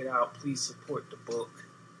check it out. Please support the book.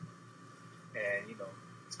 And,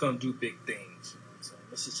 it's going to do big things. You know what I'm saying?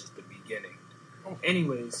 This is just the beginning.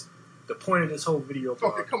 Anyways, the point of this whole video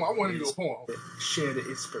blog. Okay, come on. I want to do a poem. Share the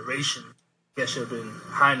inspiration that should have been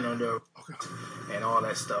hiding under and all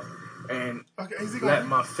that stuff. And let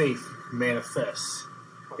my faith manifest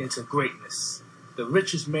into greatness. The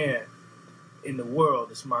richest man in the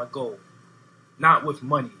world is my goal. Not with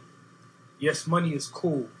money. Yes, money is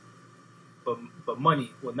cool, but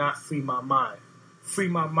money will not free my mind. Free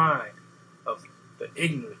my mind of the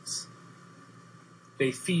ignorance.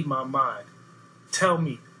 They feed my mind. Tell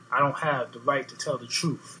me I don't have the right to tell the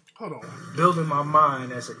truth. Hold on. Building my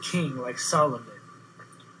mind as a king like Solomon.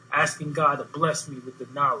 Asking God to bless me with the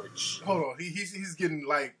knowledge. Hold on. He's getting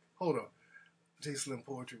like, hold on. J Slim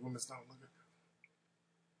poetry, women's not looking.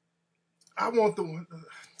 I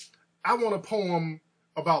want a poem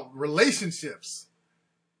about relationships.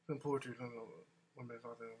 Poetry.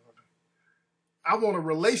 I want a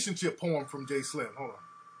relationship poem from J Slim. Hold on.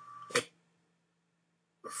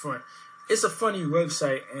 It's a funny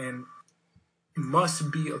website, and you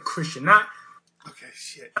must be a Christian, not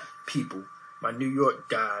people, my New York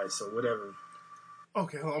guys or whatever.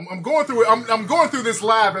 Okay, I'm going through it. I'm going through this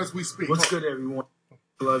live as we speak. What's good, everyone?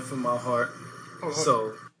 Blood from my heart.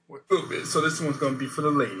 So this one's gonna be for the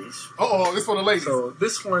ladies. This for the ladies. So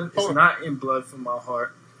this one is not in blood from my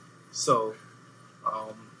heart. So,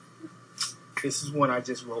 this is one I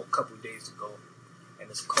just wrote a couple of days ago, and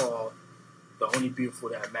it's called "The Only Beautiful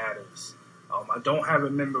That Matters." I don't have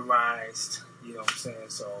it memorized. You know what I'm saying?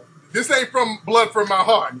 So this ain't from blood from my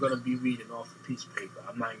heart. I'm gonna be reading off a piece of paper.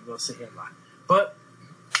 I'm not even gonna sit here and lie, but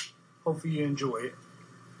hopefully you enjoy it.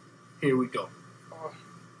 Here we go.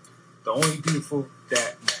 The only beautiful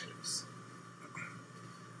that matters.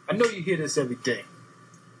 I know you hear this every day,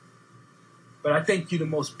 but I think you're the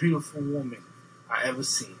most beautiful woman I ever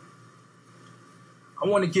seen. I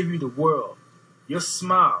want to give you the world. Your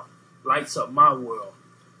smile lights up my world.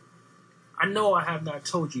 I know I have not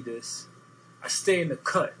told you this. I stay in the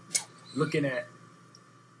cut, looking at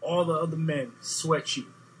all the other men sweat you.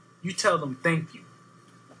 You tell them thank you.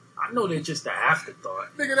 I know they're just an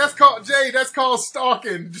afterthought. Nigga, that's called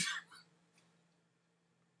stalking.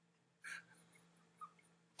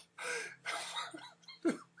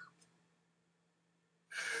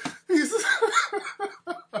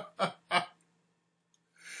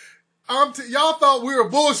 Y'all thought we were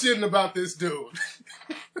bullshitting about this dude.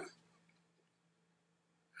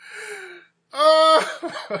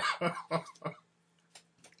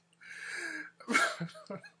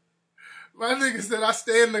 My nigga said I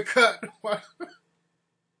stay in the cut.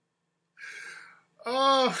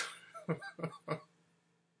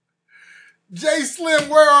 J Slim,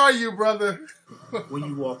 where are you, brother? When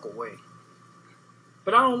you walk away.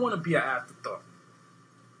 But I don't want to be an afterthought.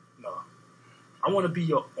 No. I want to be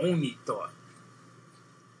your only thought.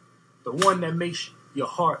 The one that makes your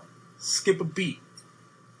heart skip a beat.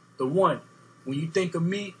 The one, when you think of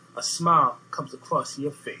me, a smile comes across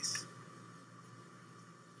your face.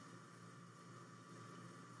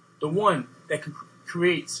 The one that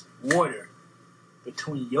creates water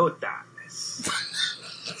between your thighs.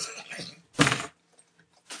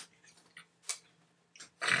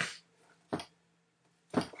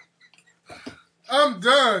 I'm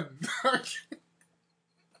done.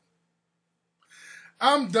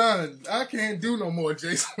 I'm done. I can't do no more,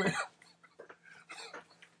 J Slim.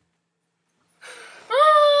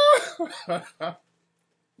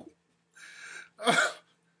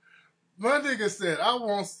 My nigga said, I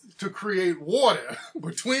want to create water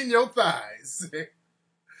between your thighs.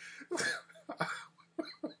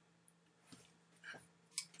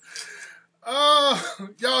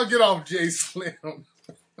 Y'all get off J Slim.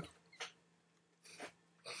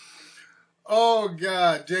 Oh,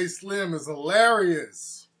 God, J Slim is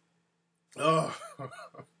hilarious. Oh.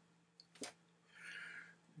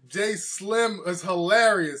 J Slim is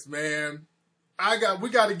hilarious, man. We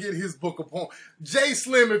got to get his book of poems. J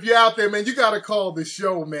Slim, if you're out there, man, you got to call the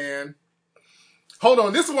show, man. Hold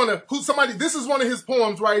on, this is one of his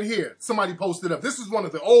poems right here. Somebody posted up. This is one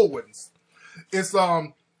of the old ones. It's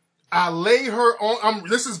I lay her on.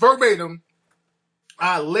 This is verbatim.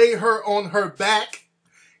 I lay her on her back.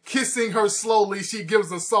 Kissing her slowly, she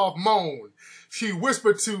gives a soft moan. She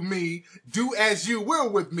whispered to me, do as you will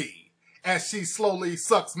with me, as she slowly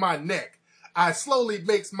sucks my neck. I slowly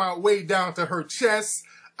makes my way down to her chest.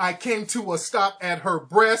 I came to a stop at her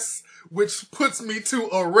breasts. which puts me to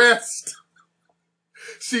arrest.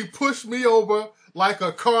 She pushed me over like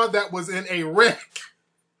a car that was in a wreck.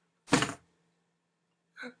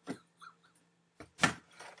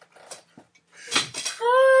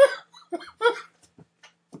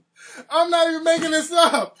 I'm not even making this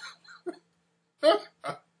up.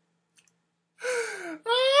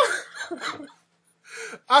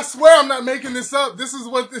 I swear I'm not making this up. This is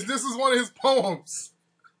one of his poems.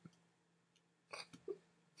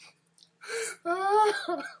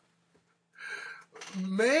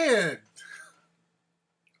 Man.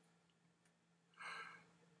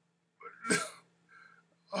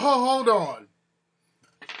 Oh, hold on.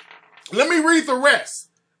 Let me read the rest.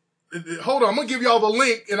 Hold on, I'm going to give y'all the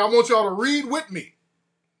link, and I want y'all to read with me.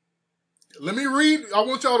 Let me read. I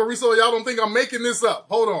want y'all to read so y'all don't think I'm making this up.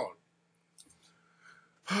 Hold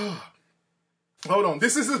on. Hold on.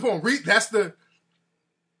 This is his poem. Read. That's the...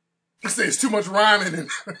 I say it's too much rhyming. And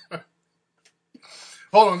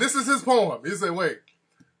hold on. This is his poem. He said, wait.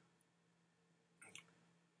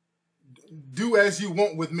 Do as you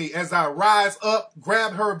want with me. As I rise up,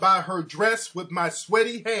 grab her by her dress with my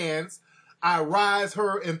sweaty hands. I rise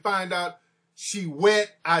her and find out she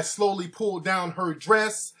wet. I slowly pulled down her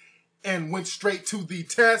dress and went straight to the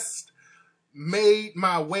test. Made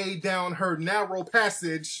my way down her narrow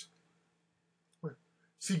passage.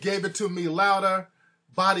 She gave it to me louder,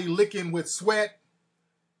 body licking with sweat.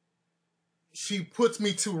 She puts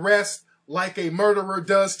me to rest like a murderer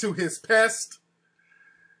does to his pest.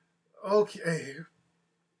 Okay.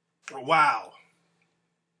 Wow.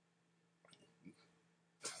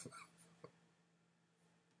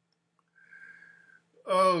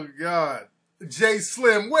 Oh, God. Jay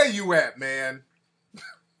Slim, where you at, man?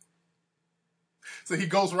 So he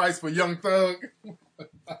ghostwrites for Young Thug.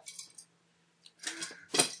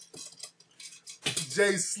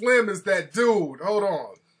 Jay Slim is that dude. Hold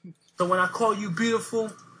on. So when I call you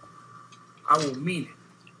beautiful, I will mean it.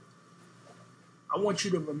 I want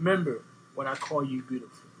you to remember when I call you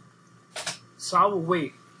beautiful. So I will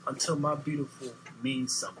wait until my beautiful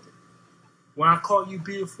means something. When I call you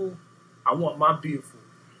beautiful, I want my beautiful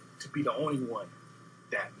to be the only one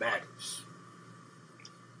that matters.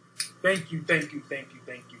 Thank you, thank you, thank you,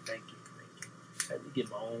 thank you, thank you, thank you. Let me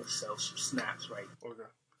give my own self some snaps, right? Okay.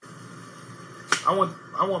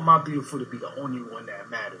 I want my beautiful to be the only one that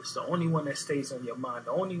matters, the only one that stays on your mind,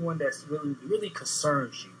 the only one that's really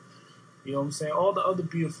concerns you. You know what I'm saying? All the other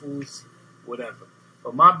beautifuls, whatever.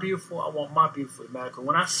 But my beautiful, I want my beautiful to matter. Because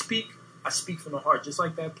when I speak from the heart. Just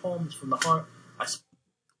like that poem is from the heart. All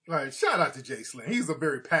right, shout out to Jay Slim. He's a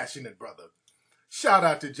very passionate brother. Shout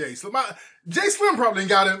out to Jay Slim. Jay Slim probably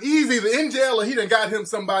got him. He's either in jail or he done got him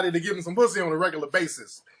somebody to give him some pussy on a regular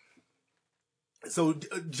basis. So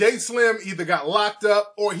Jay Slim either got locked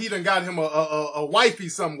up or he done got him a wifey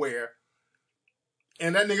somewhere.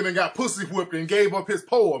 And that nigga done got pussy whipped and gave up his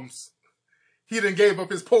poems. He done gave up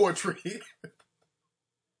his poetry.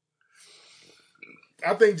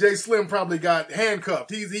 I think Jay Slim probably got handcuffed.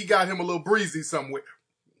 He got him a little breezy somewhere.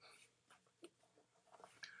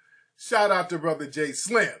 Shout out to brother Jay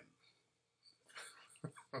Slim.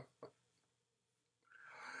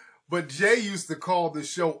 But Jay used to call the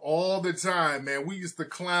show all the time, man. We used to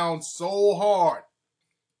clown so hard.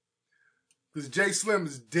 Because Jay Slim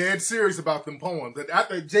is dead serious about them poems. I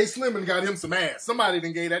think Jay Slim and got him some ass. Somebody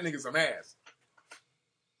done gave that nigga some ass.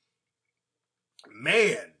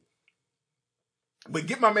 Man. But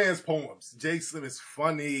get my man's poems. Jay Slim is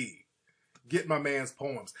funny. Get my man's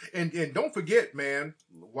poems. And don't forget, man,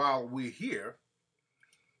 while we're here,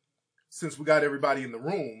 since we got everybody in the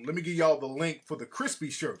room, let me give y'all the link for the crispy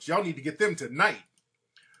shirts. Y'all need to get them tonight.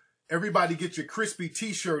 Everybody get your crispy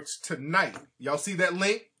t-shirts tonight. Y'all see that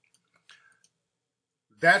link?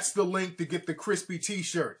 That's the link to get the crispy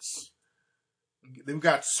t-shirts. We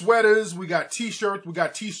got sweaters, we got t-shirts, we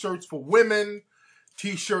got t-shirts for women,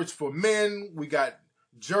 t-shirts for men, we got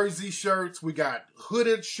jersey shirts, we got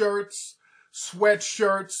hooded shirts,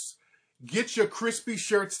 sweatshirts. Get your crispy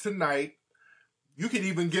shirts tonight. You can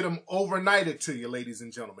even get them overnighted to you, ladies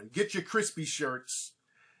and gentlemen. Get your crispy shirts.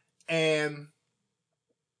 And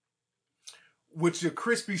with your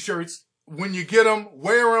crispy shirts, when you get them,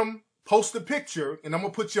 wear them, post a picture, and I'm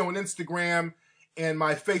going to put you on Instagram and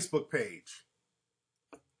my Facebook page.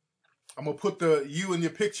 I'm going to put you and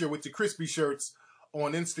your picture with your crispy shirts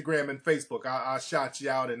on Instagram and Facebook. I'll shout you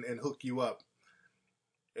out and hook you up.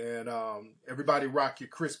 And everybody rock your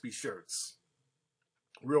crispy shirts.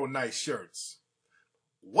 Real nice shirts.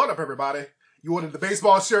 What up, everybody? You ordered the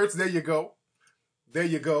baseball shirts? There you go. There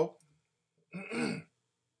you go.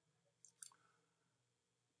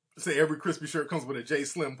 Say every crispy shirt comes with a Jay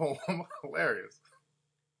Slim poem. Hilarious.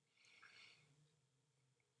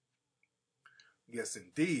 Yes,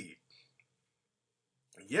 indeed.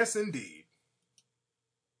 Yes, indeed.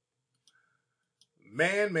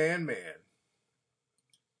 Man, man, man.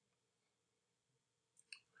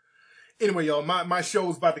 Anyway, y'all, my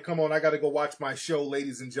show's about to come on. I got to go watch my show,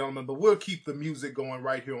 ladies and gentlemen. But we'll keep the music going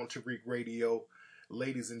right here on Tariq Radio,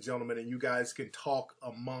 ladies and gentlemen. And you guys can talk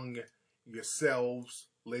among yourselves,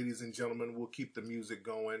 ladies and gentlemen. We'll keep the music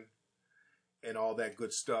going and all that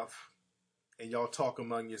good stuff. And y'all talk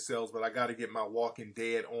among yourselves. But I got to get my Walking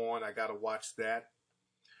Dead on. I got to watch that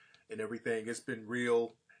and everything. It's been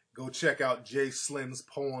real. Go check out Jay Slim's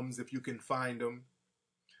poems if you can find them,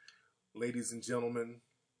 ladies and gentlemen.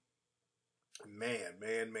 Man,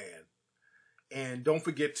 man, man. And don't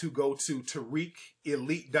forget to go to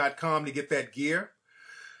TariqElite.com to get that gear.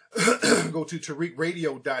 Go to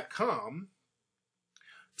TariqRadio.com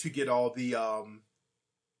to get all the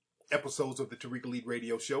episodes of the Tariq Elite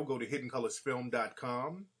Radio Show. Go to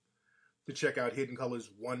HiddenColorsFilm.com to check out Hidden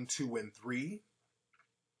Colors 1, 2, and 3.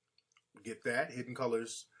 Get that,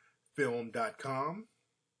 HiddenColorsFilm.com.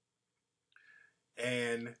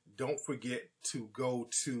 And don't forget to go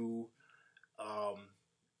to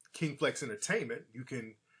Kingflex Entertainment. You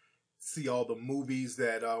can see all the movies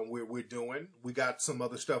that we're doing. We got some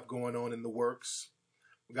other stuff going on in the works.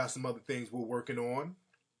 We got some other things we're working on,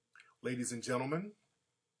 ladies and gentlemen.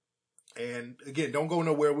 And again, don't go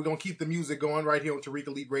nowhere. We're going to keep the music going right here on Tariq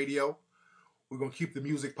Elite Radio. We're going to keep the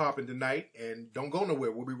music popping tonight. And don't go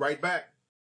nowhere. We'll be right back.